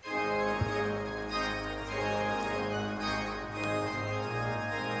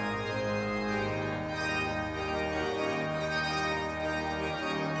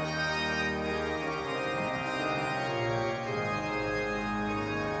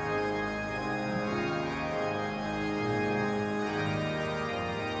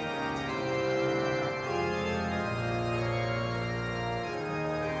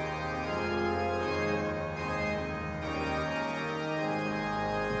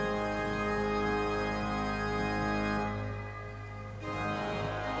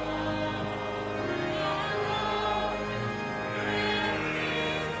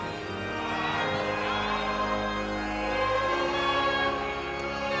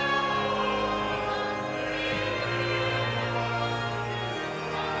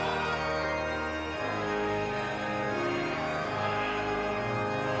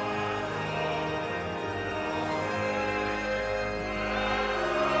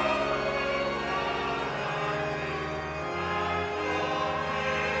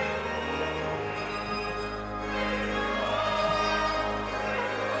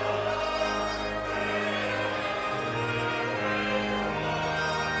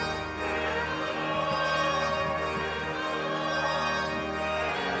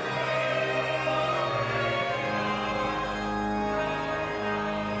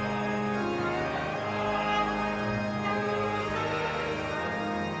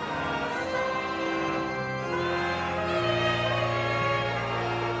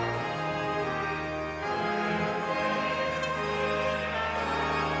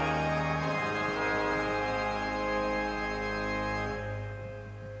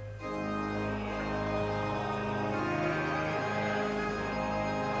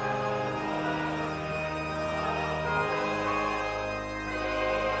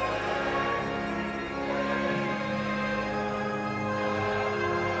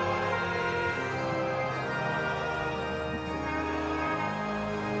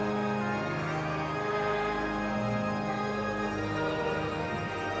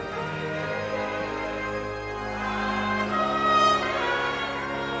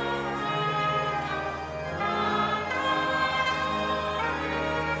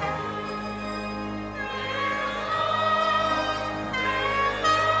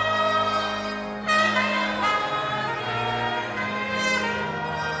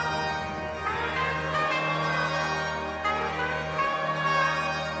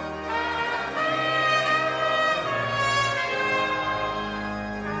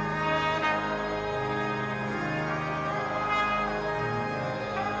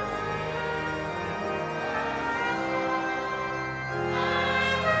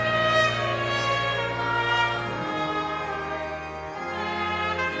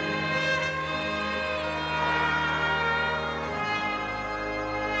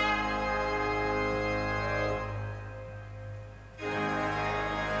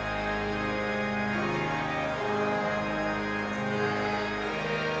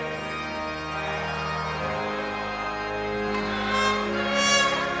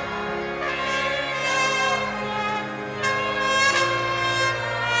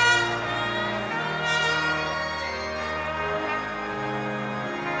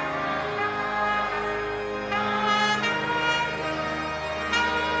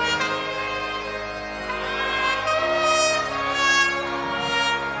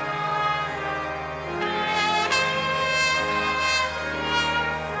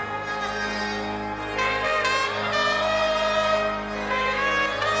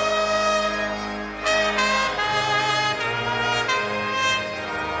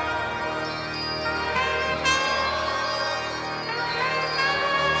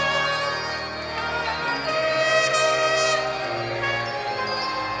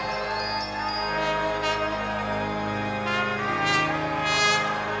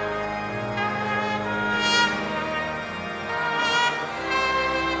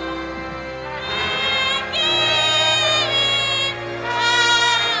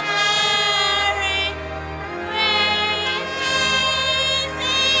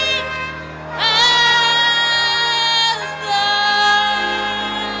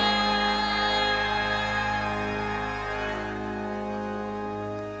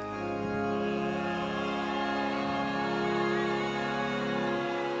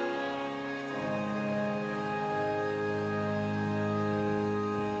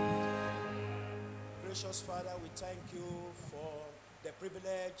 Gracious Father, we thank you for the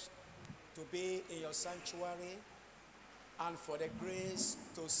privilege to be in your sanctuary and for the grace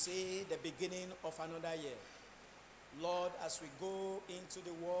to see the beginning of another year. Lord, as we go into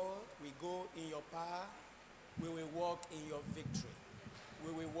the world, we go in your power, we will walk in your victory.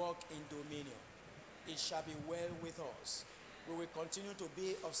 We will walk in dominion. It shall be well with us. We will continue to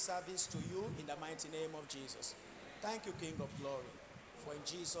be of service to you in the mighty name of Jesus. Thank you, King of Glory. For in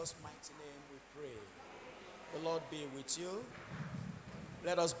Jesus' mighty name we pray. The Lord be with you.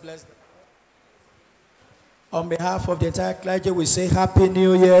 Let us bless them. On behalf of the entire clergy, we say Happy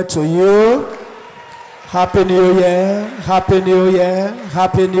New Year to you. Happy New Year, Happy New Year,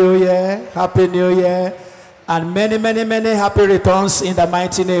 Happy New Year, Happy New Year. And many, many, many happy returns in the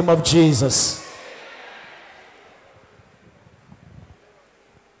mighty name of Jesus.